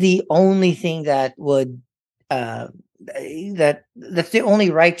that's the only thing that would that's the only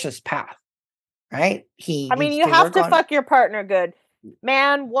righteous path. Right? I mean, you have to fuck your partner good.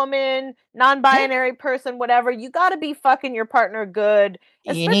 Man, woman, non-binary person, whatever. You got to be fucking your partner good,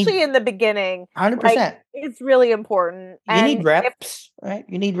 especially in the beginning. 100%. Like, it's really important. You need reps, right?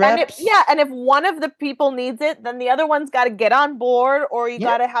 You need reps. And if one of the people needs it, then the other one's got to get on board, or you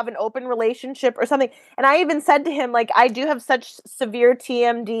got to have an open relationship or something. And I even said to him, like, I do have such severe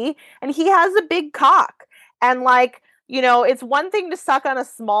TMD, and he has a big cock. And like, it's one thing to suck on a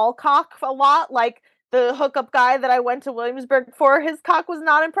small cock a lot. Like the hookup guy that I went to Williamsburg for, his cock was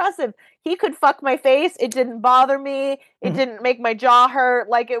not impressive. He could fuck my face. It didn't bother me. It didn't make my jaw hurt.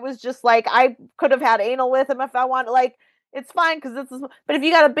 Like, it was just like, I could have had anal with him if I wanted. Like, it's fine because but if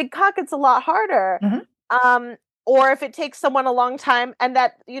you got a big cock, it's a lot harder. Or if it takes someone a long time, and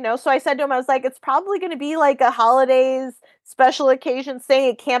that, so I said to him, I was like, it's probably going to be like a holidays, special occasion thing.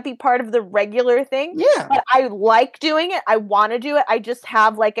 It can't be part of the regular thing. Yeah. But I like doing it. I want to do it. I just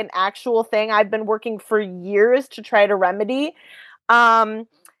have like an actual thing I've been working for years to try to remedy. But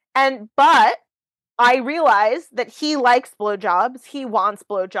I realized that he likes blowjobs. He wants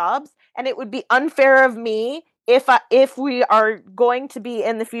blowjobs. And it would be unfair of me if we are going to be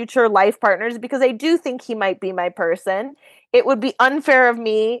in the future life partners, because I do think he might be my person, it would be unfair of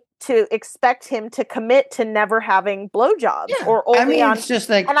me to expect him to commit to never having blowjobs or only it's just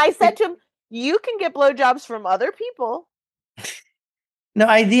like, and I said to him, you can get blowjobs from other people. No,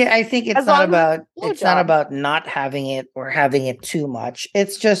 I think it's not about not having it or having it too much.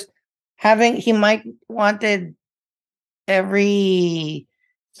 It's just he might wanted every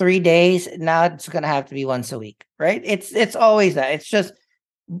 3 days. Now it's gonna have to be once a week, right? It's always that. It's just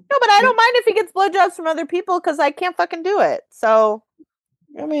no, but I don't mind if he gets blowjobs from other people because I can't fucking do it. So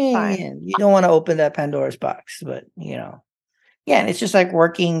I mean, you don't want to open that Pandora's box, but yeah, it's just like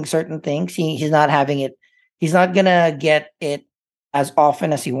working certain things. He's not having it. He's not gonna get it as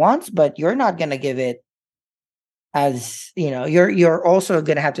often as he wants, but you're not gonna give it as you're also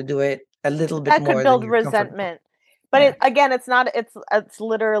gonna have to do it a little bit That could more than build you're comfortable. resentment. But Yeah. it's not, it's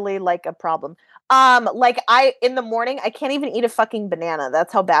literally like a problem. Like in the morning, I can't even eat a fucking banana.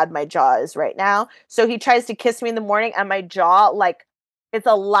 That's how bad my jaw is right now. So he tries to kiss me in the morning and my jaw, like, it's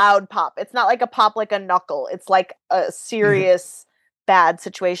a loud pop. It's not like a pop like a knuckle. It's like a serious bad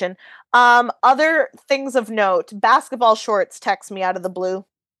situation. Other things of note, basketball shorts text me out of the blue,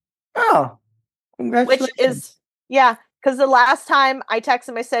 Oh, which is, congratulations. yeah, because the last time I texted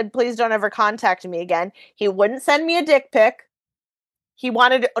him, I said, please don't ever contact me again. He wouldn't send me a dick pic. He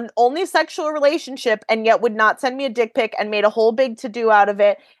wanted an only sexual relationship and yet would not send me a dick pic and made a whole big to do out of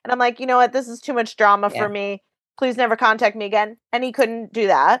it. And I'm like, you know what? This is too much drama for Yeah. me. Please never contact me again. And he couldn't do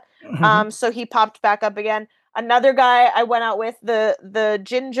that. So he popped back up again. Another guy I went out with, the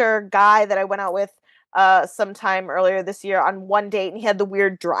ginger guy that I went out with sometime earlier this year on one date, and he had the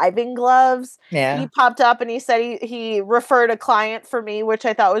weird driving gloves. He Yeah. popped up and he said he referred a client for me, which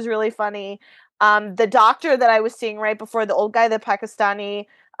I thought was really funny. The doctor that I was seeing right before, the old guy, the Pakistani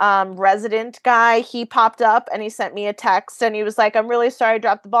resident guy, he popped up and he sent me a text and he was like, I'm really sorry I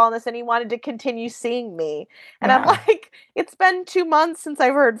dropped the ball on this. And he wanted to continue seeing me. And I'm Wow. like, it's been 2 months since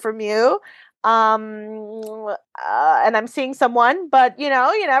I've heard from you. And I'm seeing someone, but you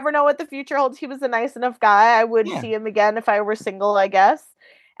know, you never know what the future holds. He was a nice enough guy. I would Yeah. see him again if I were single, I guess.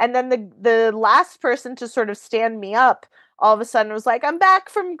 And then the last person to sort of stand me up all of a sudden was like, I'm back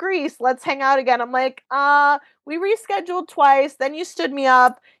from Greece. Let's hang out again. I'm like, we rescheduled twice. Then you stood me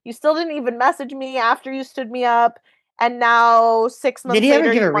up. You still didn't even message me after you stood me up. And now 6 Did months he ever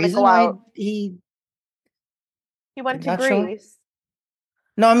later, give you a want to go reason why out. he He went did to not show? Greece.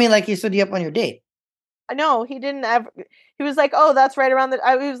 No, I mean like he stood you up on your date. No, he didn't ever. He was like, oh, that's right around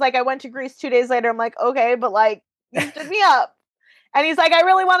he was like, I went to Greece 2 days later. I'm like, okay, but like, you stood me up. And he's like, I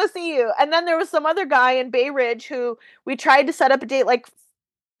really want to see you. And then there was some other guy in Bay Ridge who we tried to set up a date like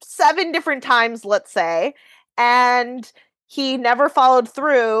 7 different times, let's say. And he never followed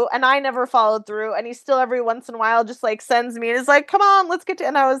through. And I never followed through. And he still every once in a while just like sends me and is like, come on, let's get to.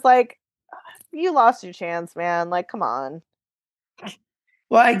 And I was like, you lost your chance, man. Like, come on.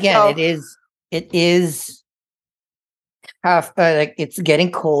 Well, again, So it is half like it's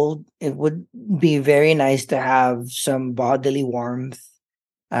getting cold. It would be very nice to have some bodily warmth.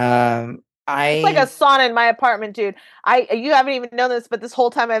 it's like a I sauna in my apartment, dude. You haven't even known this, but this whole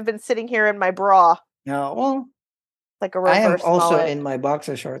time I've been sitting here in my bra, no, well, like a I am reverse also mullet. in my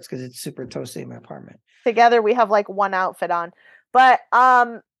boxer shorts because it's super toasty in my apartment. Together we have like one outfit on. But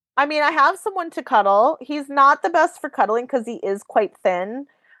I mean, I have someone to cuddle. He's not the best for cuddling because he is quite thin.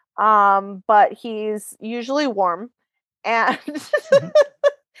 But he's usually warm. And Mhm.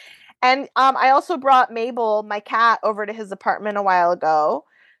 and I also brought Mabel, my cat, over to his apartment a while ago.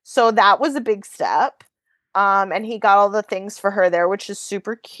 So that was a big step. And he got all the things for her there, which is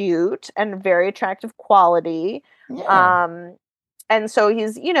super cute and very attractive quality. Yeah, Um, and so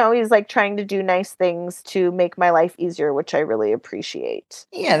he's, you know, he's like trying to do nice things to make my life easier, which I really appreciate.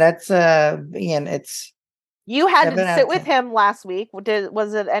 yeah, that's again, it's You had to 7 out sit of with 10. him last week.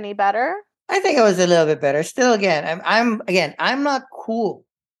 Was it any better? I think it was a little bit better. Still, again, I'm not cool.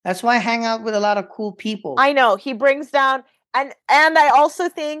 That's why I hang out with a lot of cool people. I know he brings down, and I also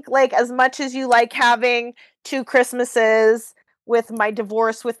think, like, as much as you like having 2 Christmases with my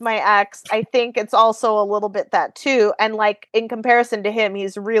divorce with my ex, I think it's also a little bit that too. And like in comparison to him,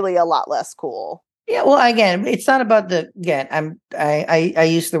 he's really a lot less cool. Yeah, well, again, it's not about the again. I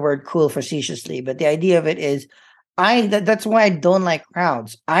use the word cool facetiously, but the idea of it is, that's why I don't like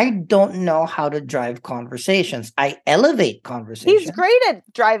crowds. I don't know how to drive conversations. I elevate He's conversations. great at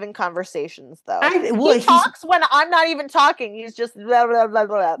driving conversations, though. I He well, he's talks when I'm not even talking. He's just blah, blah, blah,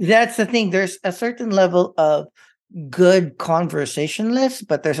 blah. that's the thing. There's a certain level of good conversationalist,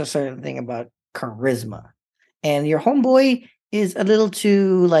 but there's a certain thing about charisma, and your homeboy is a little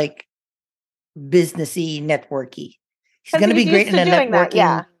too like businessy, networky. He's Because gonna he's be great used in to a doing that. networking.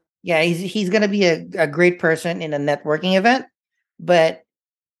 Yeah. Yeah, he's gonna be a great person in a networking event, but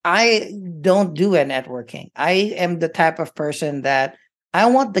I don't do a networking. I am the type of person that I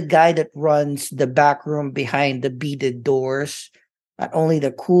want the guy that runs the back room behind the beaded doors. Only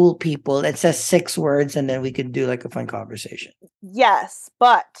the cool people. It says 6 words, and then we can do like a fun conversation. Yes,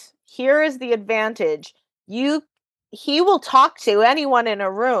 but here is the advantage. You He will talk to anyone in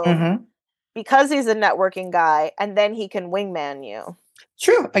a room Mm-hmm. because he's a networking guy, and then he can wingman you.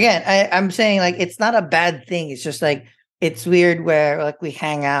 True. Again, I'm saying like it's not a bad thing. It's just like it's weird where like we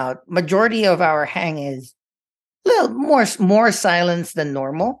hang out. Majority of our hang is a little more silence than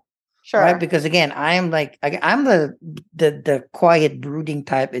normal, right? Sure. Because again, I'm the quiet brooding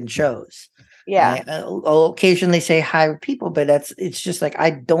type in shows. Yeah. I'll occasionally say hi with people, but it's just like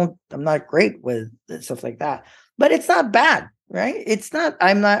I'm not great with stuff like that. But it's not bad, right? It's not.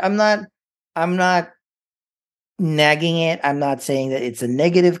 I'm not nagging it. I'm not saying that it's a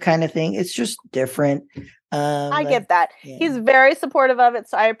negative kind of thing. It's just different. I Like, get that. yeah. He's very supportive of it,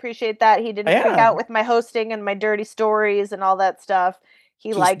 so I appreciate that. He didn't freak Yeah. out with my hosting and my dirty stories and all that stuff. He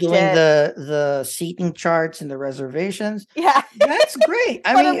He's liked doing it. the seating charts and the reservations. Yeah. That's great.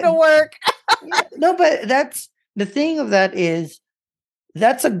 I Put him to mean, work. yeah, no, but that's the thing of that is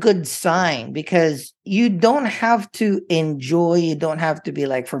that's a good sign because you don't have to enjoy, you don't have to be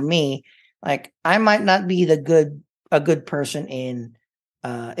like for me, like I might not be a good person in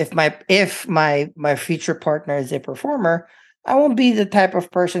if my future partner is a performer, I won't be the type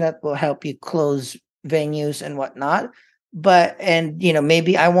of person that will help you close venues and whatnot. But and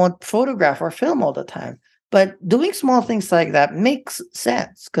maybe I won't photograph or film all the time. But doing small things like that makes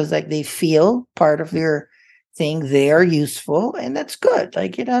sense because like they feel part of your thing, they are useful, and that's good.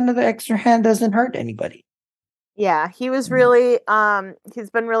 Like another extra hand doesn't hurt anybody. Yeah, he was Mm. really he's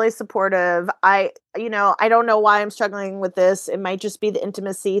been really supportive. I don't know why I'm struggling with this. It might just be the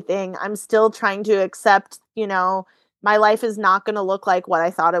intimacy thing. I'm still trying to accept, my life is not going to look like what I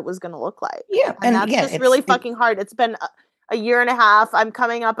thought it was going to look like. Yeah, And and that's again, just really fucking hard. It's been a year and a half. I'm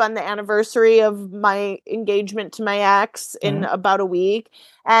coming up on the anniversary of my engagement to my ex in mhm. about a week,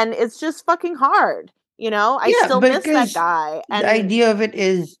 and it's just fucking hard. I Yeah, still miss that because guy. the idea of it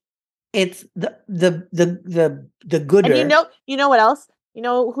is it's the And gooder. you know what else? You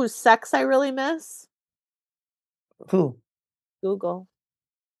know whose sex I really miss? Who? Google.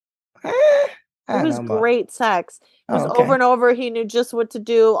 I It don't know was about. great sex. It Oh, was over okay. and over. He knew just what to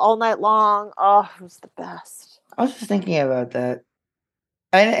do all night long. Oh, it was the best. I was just thinking about that.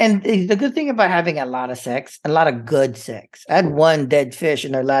 And the good thing about having a lot of sex, a lot of good sex. I had one dead fish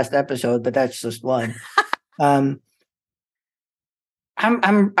in our last episode, but that's just one. Um, I'm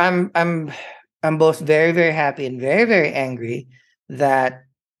I'm I'm I'm I'm both very, very happy and very, very angry that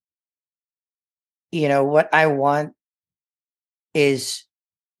what I want is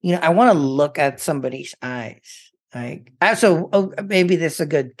I want to look at somebody's eyes. Like maybe this is a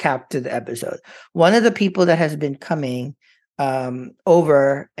good cap to the episode. One of the people that has been coming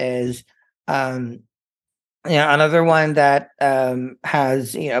over is um another one that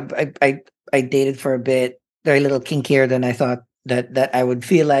has I dated for a bit, very little kinkier than I thought that I would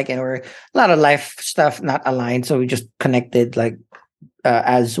feel like, and we're a lot of life stuff not aligned, so we just connected like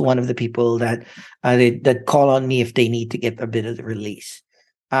as one of the people that that call on me if they need to get a bit of the release.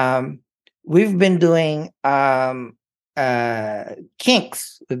 Um, we've been doing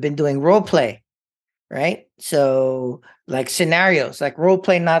kinks. We've been doing role play, right? So like scenarios, like role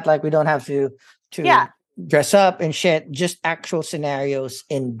play, not like we don't have to Yeah. dress up and shit, just actual scenarios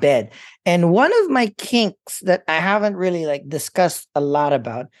in bed. And one of my kinks that I haven't really like discussed a lot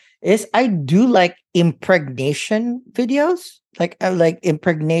about is I do like impregnation videos, like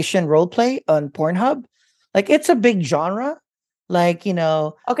impregnation role play on Pornhub. Like it's a big genre. Like,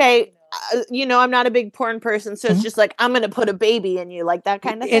 Okay. I'm not a big porn person, so it's mhm. just like I'm gonna put a baby in you, like that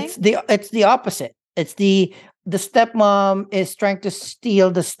kind of thing. It's the opposite. It's the stepmom is trying to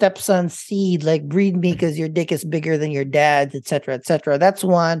steal the stepson's seed, like breed me because your dick is bigger than your dad's, etc., etc. That's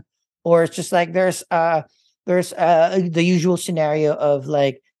one. Or it's just like there's the usual scenario of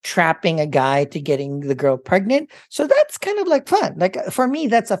like trapping a guy to getting the girl pregnant. So that's kind of like fun. Like for me,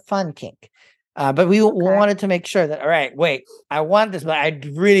 that's a fun kink. But we Okay. wanted to make sure that all right, wait, I want this, but I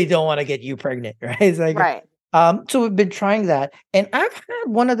really don't want to get you pregnant, right? It's like Right. so we've been trying that, and I've had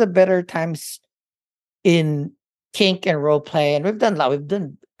one of the better times in kink and role play, and we've done a lot. We've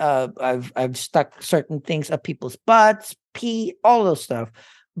done I've stuck certain things up people's butts, pee, all those stuff.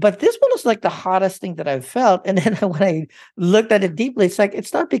 But this one was like the hottest thing that I've felt. And then when I looked at it deeply, it's like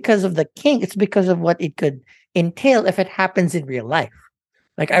it's not because of the kink, it's because of what it could entail if it happens in real life.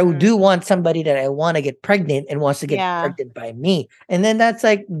 Like I Hmm. do want somebody that I want to get pregnant and wants to get Yeah. pregnant by me. And then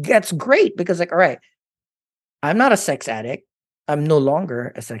that's great because like, all right, I'm not a sex addict. I'm no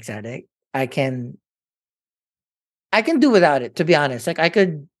longer a sex addict. I can do without it, to be honest. Like I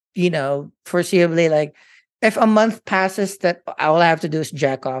could, foreseeably, like if a month passes that all I have to do is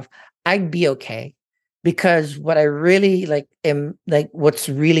jack off, I'd be okay. Because what I really what's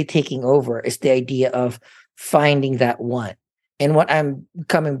really taking over is the idea of finding that one. And what I'm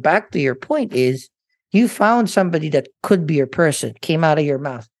coming back to your point is you found somebody that could be your person, came out of your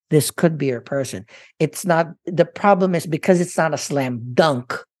mouth. This could be your person. It's not, the problem is because it's not a slam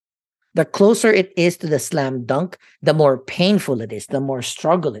dunk, the closer it is to the slam dunk, the more painful it is, the more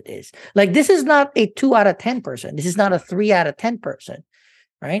struggle it is. Like this is not a 2 out of 10 person. This is not a 3 out of 10 person.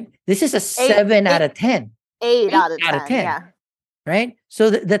 right? This is a Eight, 7 out eight, of 10. 8 out of out of 10. 10, Yeah. right? So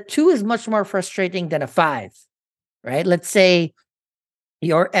the 2 is much more frustrating than a 5, right? Let's say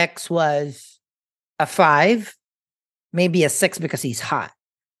your ex was a 5, maybe a 6 because he's hot.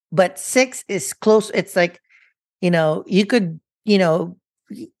 But 6 is close. It's like, you could,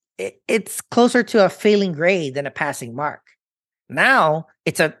 it's closer to a failing grade than a passing mark. Now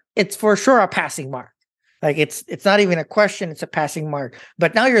it's for sure a passing mark. Like it's not even a question, it's a passing mark.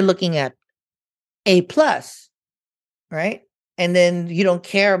 But now you're looking at A plus, right? And then you don't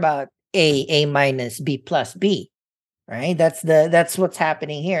care about A minus, B plus, B, right? That's what's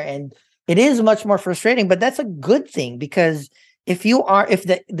happening here. And it is much more frustrating, but that's a good thing because if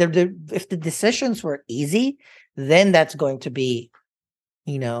if the decisions were easy, then that's going to be,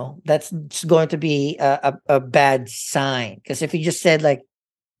 that's going to be a bad sign. Because if you just said like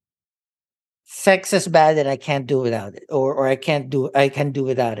sex is bad and I can't do without it, or I can do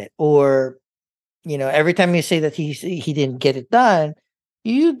without it, or every time you say that he didn't get it done,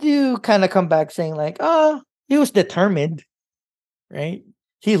 you do kind of come back saying like, oh, he was determined, right?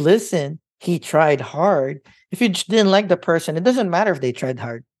 He listened, he tried hard. If you just didn't like the person, it doesn't matter if they tried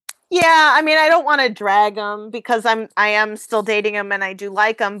hard. Yeah, I mean, I don't want to drag him because I am still dating him and I do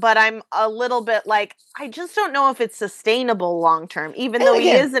like him, but I'm a little bit like I just don't know if it's sustainable long term, even And though he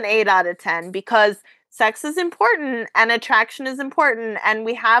again, is an 8 out of 10, because sex is important and attraction is important and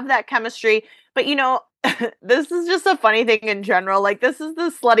we have that chemistry. But this is just a funny thing in general. Like this is the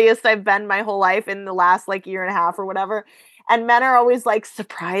sluttiest I've been my whole life in the last like year and a half or whatever. And men are always like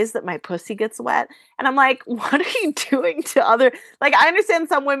surprised that my pussy gets wet. And I'm like, what are you doing to other? Like, I understand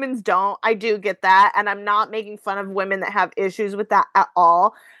some women's don't. I do get that. And I'm not making fun of women that have issues with that at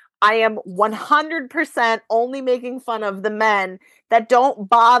all. I am 100% only making fun of the men that don't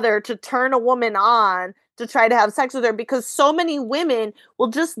bother to turn a woman on to try to have sex with her, because so many women will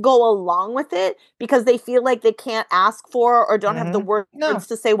just go along with it because they feel like they can't ask for or don't have the words no,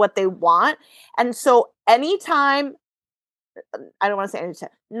 to say what they want. And so anytime, I don't want to say anytime,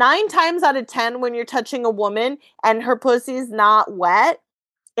 9 times out of 10, when you're touching a woman and her pussy's not wet,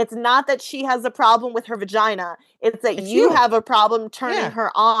 it's not that she has a problem with her vagina. It's that it's you you. have a problem turning Yeah.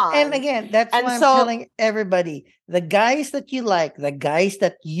 her And on. again, that's And why I'm so, telling everybody, the guys that you like, the guys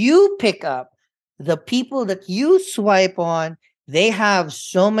that you pick up, the people that you swipe on, they have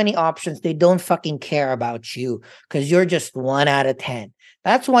so many options. They don't fucking care about you because you're just 1 out of 10.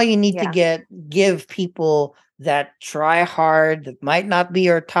 That's why you need to yeah. give people that try hard, that might not be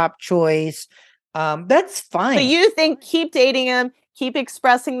your top choice. That's fine. So you think keep dating him, keep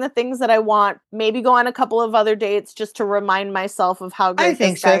expressing the things that I want, maybe go on a couple of other dates just to remind myself of how I great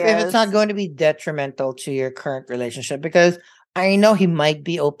think this so. guy If it's is. not going to be detrimental to your current relationship, because I know he might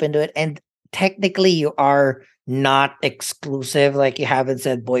be open to it, and technically you are not exclusive, like you haven't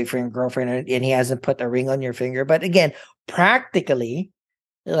said boyfriend, girlfriend, and he hasn't put a ring on your finger. But again, practically,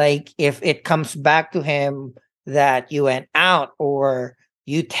 like if it comes back to him that you went out, or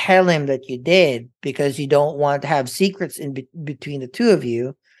you tell him that you did because you don't want to have secrets in between the two of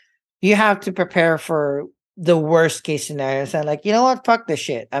you, you have to prepare for the worst case scenarios. And like, you know what? Fuck this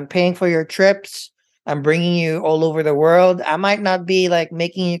shit. I'm paying for your trips. I'm bringing you all over the world. I might not be like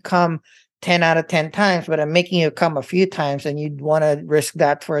making you come 10 out of 10 times, but I'm making you come a few times, and you'd want to risk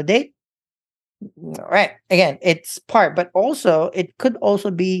that for a date. Right. Again, it's part, but also it could also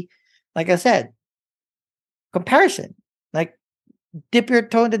be, like I said, comparison. Like dip your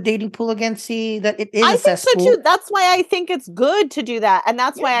toe in the dating pool again, see that it is I a think so too. cesspool. That's why I think it's good to do that. And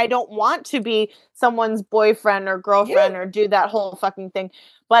that's why Yeah. I don't want to be someone's boyfriend or Yeah. girlfriend or do that whole fucking thing.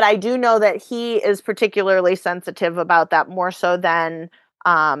 But I do know that he is particularly sensitive about that, more so than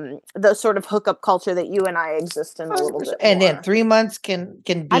the sort of hookup culture that you and I exist in a little 100%. bit And then more. 3 months can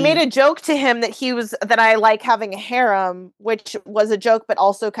I made be. a joke to him that I like having a harem, which was a joke but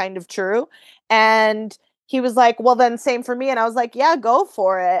also kind of true. And he was like, "Well, then same for me." And I was like, "Yeah, go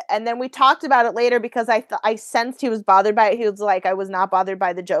for it." And then we talked about it later because I sensed he was bothered by it. He was like, "I was not bothered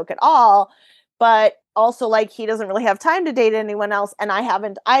by the joke at all," but also like he doesn't really have time to date anyone else, and I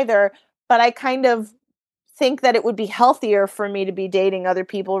haven't either. But I kind of think that it would be healthier for me to be dating other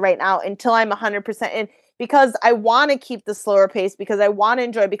people right now until I'm 100% in, because I want to keep the slower pace, because I want to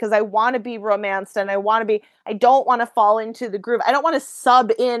enjoy, because I want to be romanced, and I don't want to fall into the groove. I don't want to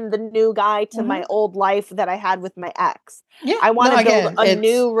sub in the new guy to my Mhm. old life that I had with my ex. Yeah. I want No, to build again, a it's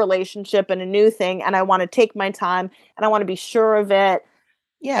new relationship and a new thing, and I want to take my time, and I want to be sure of it.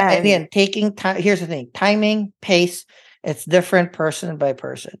 yeah. And And again, taking time. Here's the thing: timing, pace. It's different person by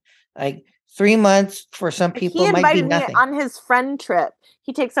person. Like 3 months for some He people might be invited me nothing. on his friend trip.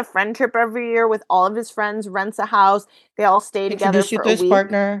 He takes a friend trip every year with all of his friends, rents a house. They all stay together Introduce you for to a his week.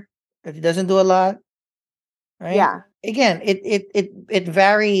 partner if he doesn't do a lot, right? Yeah. Again, it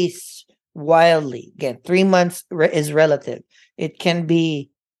varies wildly. Again, 3 months is relative. It can be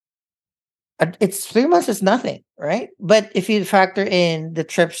it's 3 months is nothing, right? But if you factor in the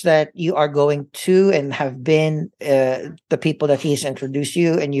trips that you are going to and have been, the people that he's introduced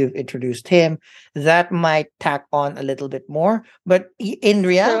you and you've introduced him, that might tack on a little bit more. But in True.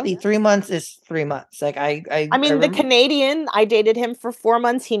 reality, 3 months is 3 months. Like I I mean, the remember. Canadian, I dated him for 4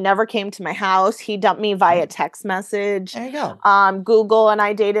 months. He never came to my house. He dumped me via text message. There you go. Google and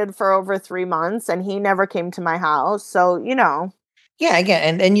I dated for over 3 months and he never came to my house. So, Yeah,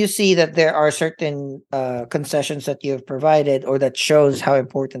 again, and you see that there are certain concessions that you've provided, or that shows how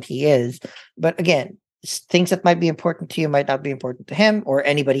important he is. But again, things that might be important to you might not be important to him or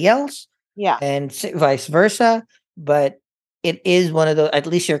anybody else, yeah. and vice versa. But it is one of those. At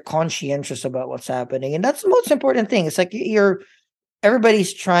least you're conscientious about what's happening, and that's the most important thing. It's like you're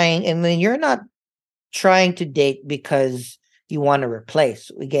everybody's trying, and then you're not trying to date because you want to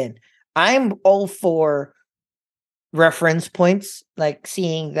replace. Again, I'm all for reference points, like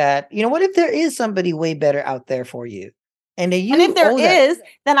seeing that, what if there is somebody way better out there for you, and then And if you there owe that. is,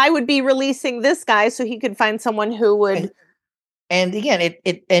 then I would be releasing this guy so he could find someone who would. And again,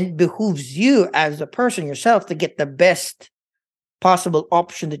 it behooves you as a person yourself to get the best possible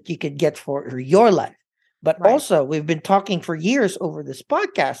option that you could get for your life. But Right. also, we've been talking for years over this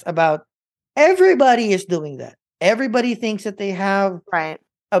podcast about everybody is doing that. Everybody thinks that they have Right.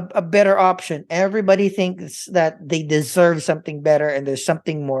 a better option. Everybody thinks that they deserve something better and there's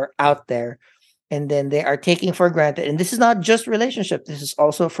something more out there. And then they are taking for granted. And this is not just relationship. This is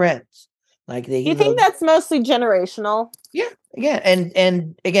also friends. Like Do you think that's mostly generational? yeah, again,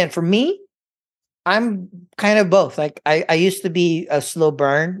 and again, for me, I'm kind of both. Like I used to be a slow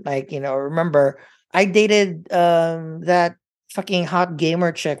burn. Like, remember I dated that fucking hot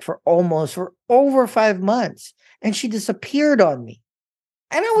gamer chick for over 5 months, and she disappeared on me.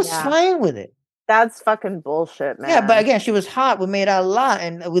 And I was Yeah. fine with it. That's fucking bullshit, man. Yeah, but again, she was hot. We made out a lot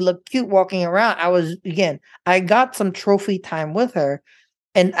and we looked cute walking around. I got some trophy time with her.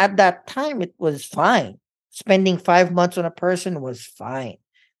 And at that time, it was fine. Spending 5 months on a person was fine.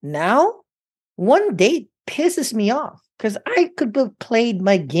 Now, one date pisses me off because I could have played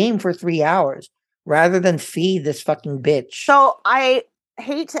my game for 3 hours rather than feed this fucking bitch. So I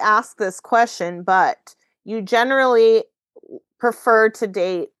hate to ask this question, but you generally prefer to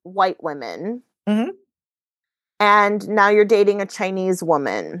date white women. Mhm. And now you're dating a Chinese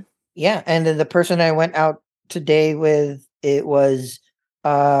woman. Yeah, and then the person I went out today with, it was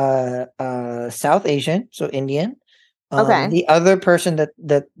South Asian, so Indian. Okay. The other person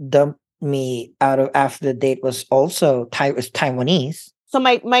that dumped me out of after the date was also Taiwanese. So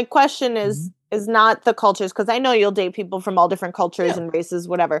my question is Mhm. is not the cultures, because I know you'll date people from all different cultures Yeah. and races,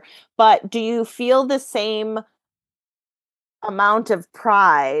 whatever. But do you feel the same amount of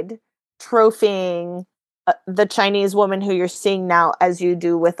pride trophying the Chinese woman who you're seeing now as you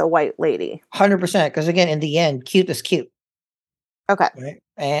do with a white lady? 100%. Because again, in the end, cute is cute, Okay. right?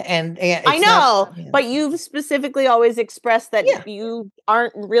 And yeah, I it's not. know, Yeah. but you've specifically always expressed that Yeah. you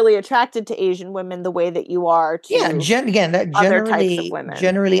aren't really attracted to Asian women the way that you are Yeah, to again, that other types of women.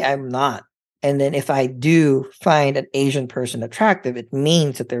 generally I'm not. And then if I do find an Asian person attractive, it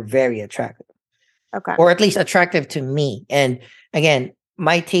means that they're very attractive, Okay. or at least attractive to me. And again,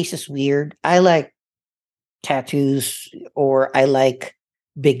 my taste is weird. I like tattoos, or I like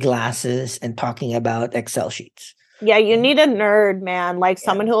big glasses and talking about Excel sheets. Yeah, you need a nerd, man. Like Yeah.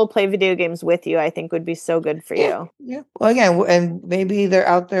 someone who will play video games with you, I think would be so good for Yeah, you. yeah. Well, again, and maybe they're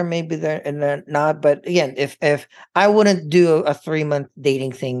out there, maybe they're not. But again, if I wouldn't do a 3 month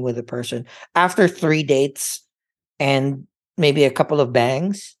dating thing with a person after 3 dates and maybe a couple of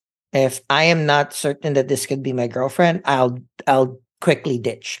bangs, if I am not certain that this could be my girlfriend, I'll quickly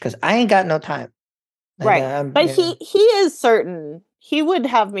ditch because I ain't got no time. Like Right. But he is certain. He would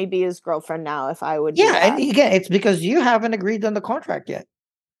have me be his girlfriend now if I would do yeah, and that. again, it's because you haven't agreed on the contract yet.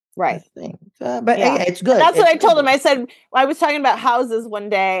 Right. That's the thing. But Yeah. yeah, it's And good. that's what It's I told good. him. I said, I was talking about houses one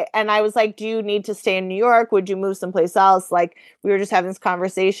day and I was like, do you need to stay in New York? Would you move someplace else? Like we were just having this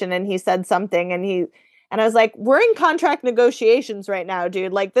conversation and he said something and I was like, we're in contract negotiations right now,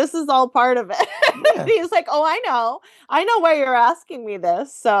 dude. Like this is all part of it. Yeah. He's like, oh, I know. I know why you're asking me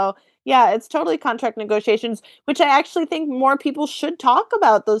this. So yeah, it's totally contract negotiations, which I actually think more people should talk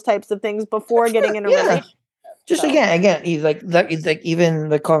about those types of things before getting in a Yeah. relationship. Just So. again, he's like that. It's like even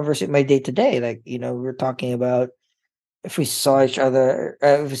the conversation my day to day. Like we're talking about if we saw each other,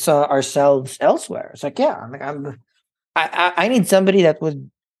 if we saw ourselves elsewhere. It's like, yeah, I need somebody that would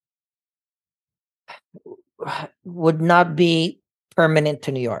not be permanent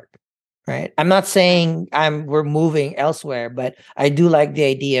to New York. Right. I'm not saying we're moving elsewhere, but I do like the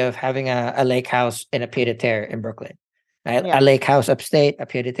idea of having a lake house and a pied a terre in Brooklyn. Right? Yeah. A lake house upstate, a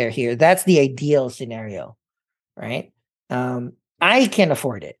pied a terre here. That's the ideal scenario. Right. I can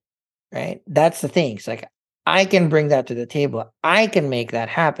afford it. Right. That's the thing. It's like I can bring that to the table. I can make that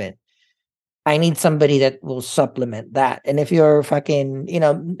happen. I need somebody that will supplement that. And if you're fucking,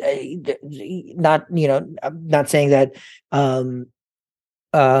 not, I'm not saying that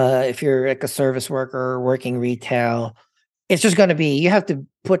if you're like a service worker or working retail, it's just going to be, you have to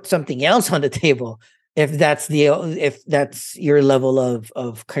put something else on the table if that's your level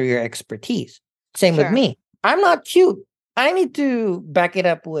of career expertise. Same with Sure. me. I'm not cute. I need to back it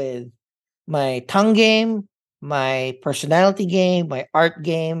up with my tongue game, my personality game, my art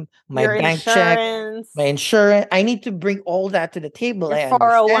game, my Your bank check, insurance, my insurance. I need to bring all that to the table. your I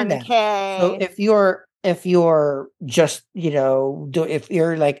understand that. So 401k. if you're just, if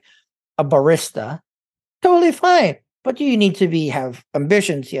you're like a barista, totally fine. But you need to have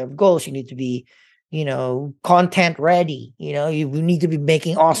ambitions, you have goals, you need to be, content ready. You need to be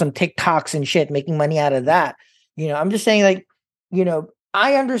making awesome TikToks and shit, making money out of that. I'm just saying, like,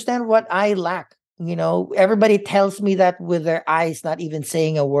 I understand what I lack. Everybody tells me that with their eyes, not even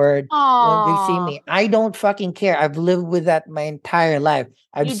saying a word when they see Aw, me. I don't fucking care. I've lived with that my entire life.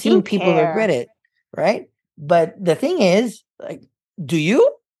 I've you do seen people regret care. it, right? But the thing is, like, do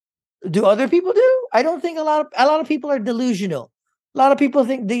you? Do other people do? I don't think a lot of people are delusional. A lot of people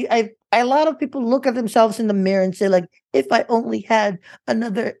think a lot of people look at themselves in the mirror and say, like, if I only had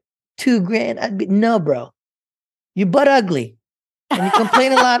another 2 grand, I'd be no, bro. You butt ugly. And you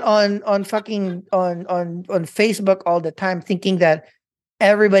complain a lot on fucking on Facebook all the time, thinking that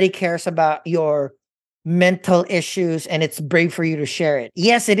everybody cares about your mental issues and it's brave for you to share it.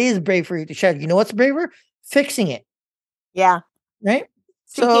 Yes, it is brave for you to share it. You know what's braver? Fixing it, Yeah. right?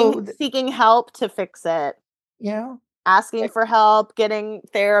 Seeking So, seeking help to fix it. you know, Asking like, for help, getting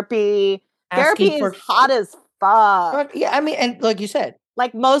therapy. asking Therapy for is hot as fuck. yeah, I mean, and like you said,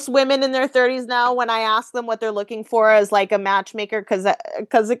 Like most women in their 30s now, when I ask them what they're looking for as like a matchmaker, because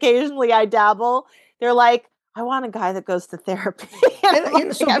occasionally I dabble, they're like, I want a guy that goes to therapy. And and I'm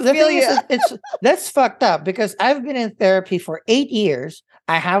like, so I the feel thing is, you. it's that's fucked up because I've been in therapy for 8 years.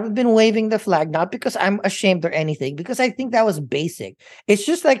 I haven't been waving the flag, not because I'm ashamed or anything, because I think that was basic. It's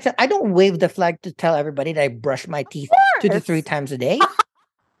just like I don't wave the flag to tell everybody that I brush my teeth 2 to 3 Of course. times a day,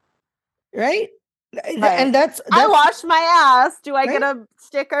 right? Right. And that's I that's wash my ass. Do I get right. a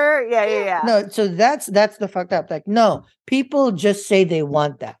sticker? Yeah, yeah, Yeah. yeah. No, so that's the fucked up. Like, no, people just say they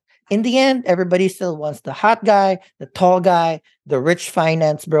want that. In the end, everybody still wants the hot guy, the tall guy, the rich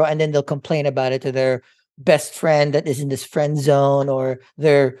finance bro, and then they'll complain about it to their best friend that is in this friend zone, or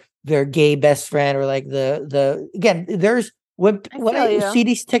their gay best friend, or like the again, there's I when feel I see you.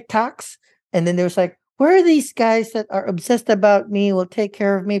 these TikToks, and then there's like, where are these guys that are obsessed about me, will take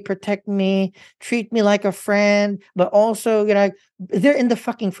care of me, protect me, treat me like a friend, but also, they're in the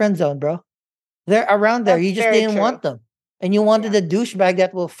fucking friend zone, bro. They're around there. That's You just very didn't true. want them. And you wanted Yeah. a douchebag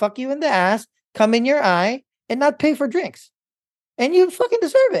that will fuck you in the ass, come in your eye, and not pay for drinks. And you fucking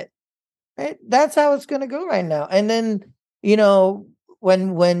deserve it. Right? That's how it's gonna go right now. And then, you know,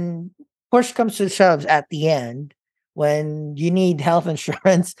 when push comes to shoves at the end, when you need health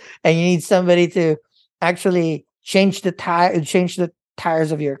insurance and you need somebody to actually change the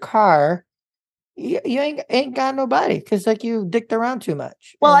tires of your car, you ain't got nobody because like you dicked around too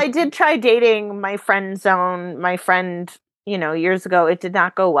much. Well, And I did try dating my friend zone, my friend, years ago. It did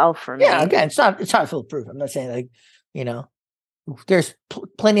not go well for yeah, me. again, it's not foolproof. I'm not saying, like, you know, there's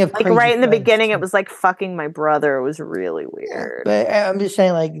plenty of Like crazy right in the friends. beginning, it was like fucking my brother. It was really Yeah, weird. but I'm just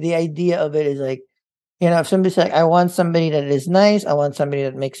saying, like, the idea of it is like, if somebody's like, I want somebody that is nice, I want somebody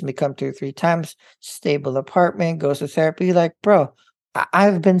that makes me come 2 or 3 times, stable apartment, goes to therapy. Like, bro,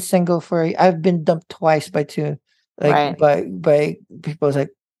 I've been single I've been dumped twice by two, like Right. by people. It's like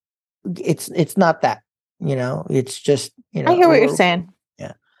it's not that, it's just I hear what you're saying.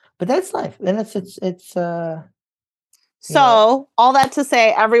 yeah, but that's life, and it's you know So, all that to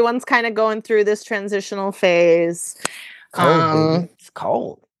say, everyone's kind of going through this transitional phase. cold, baby, it's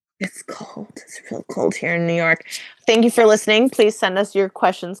cold. It's cold. It's real cold here in New York. Thank you for listening. Please send us your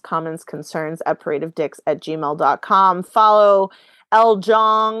questions, comments, concerns at parativedicks@gmail.com. Follow El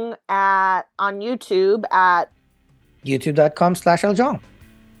Jong on YouTube at YouTube.com/Eljong.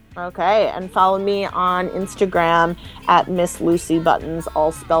 Okay, and follow me on Instagram at Miss Lucy Buttons,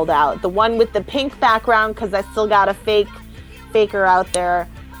 all spelled out. The one with the pink background, because I still got a faker out there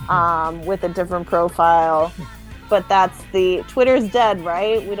with a different profile. But that's the Twitter's dead,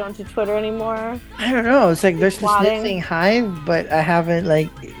 right? We don't do Twitter anymore. I don't know. It's like there's this Plotting. missing hive, but I haven't like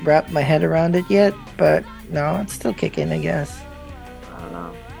wrapped my head around it yet. But no, it's still kicking, I guess. I don't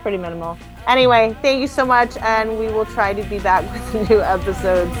know. Pretty minimal. Anyway, thank you so much, and we will try to be back with a new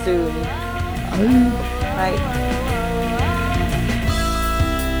episode soon. Bye.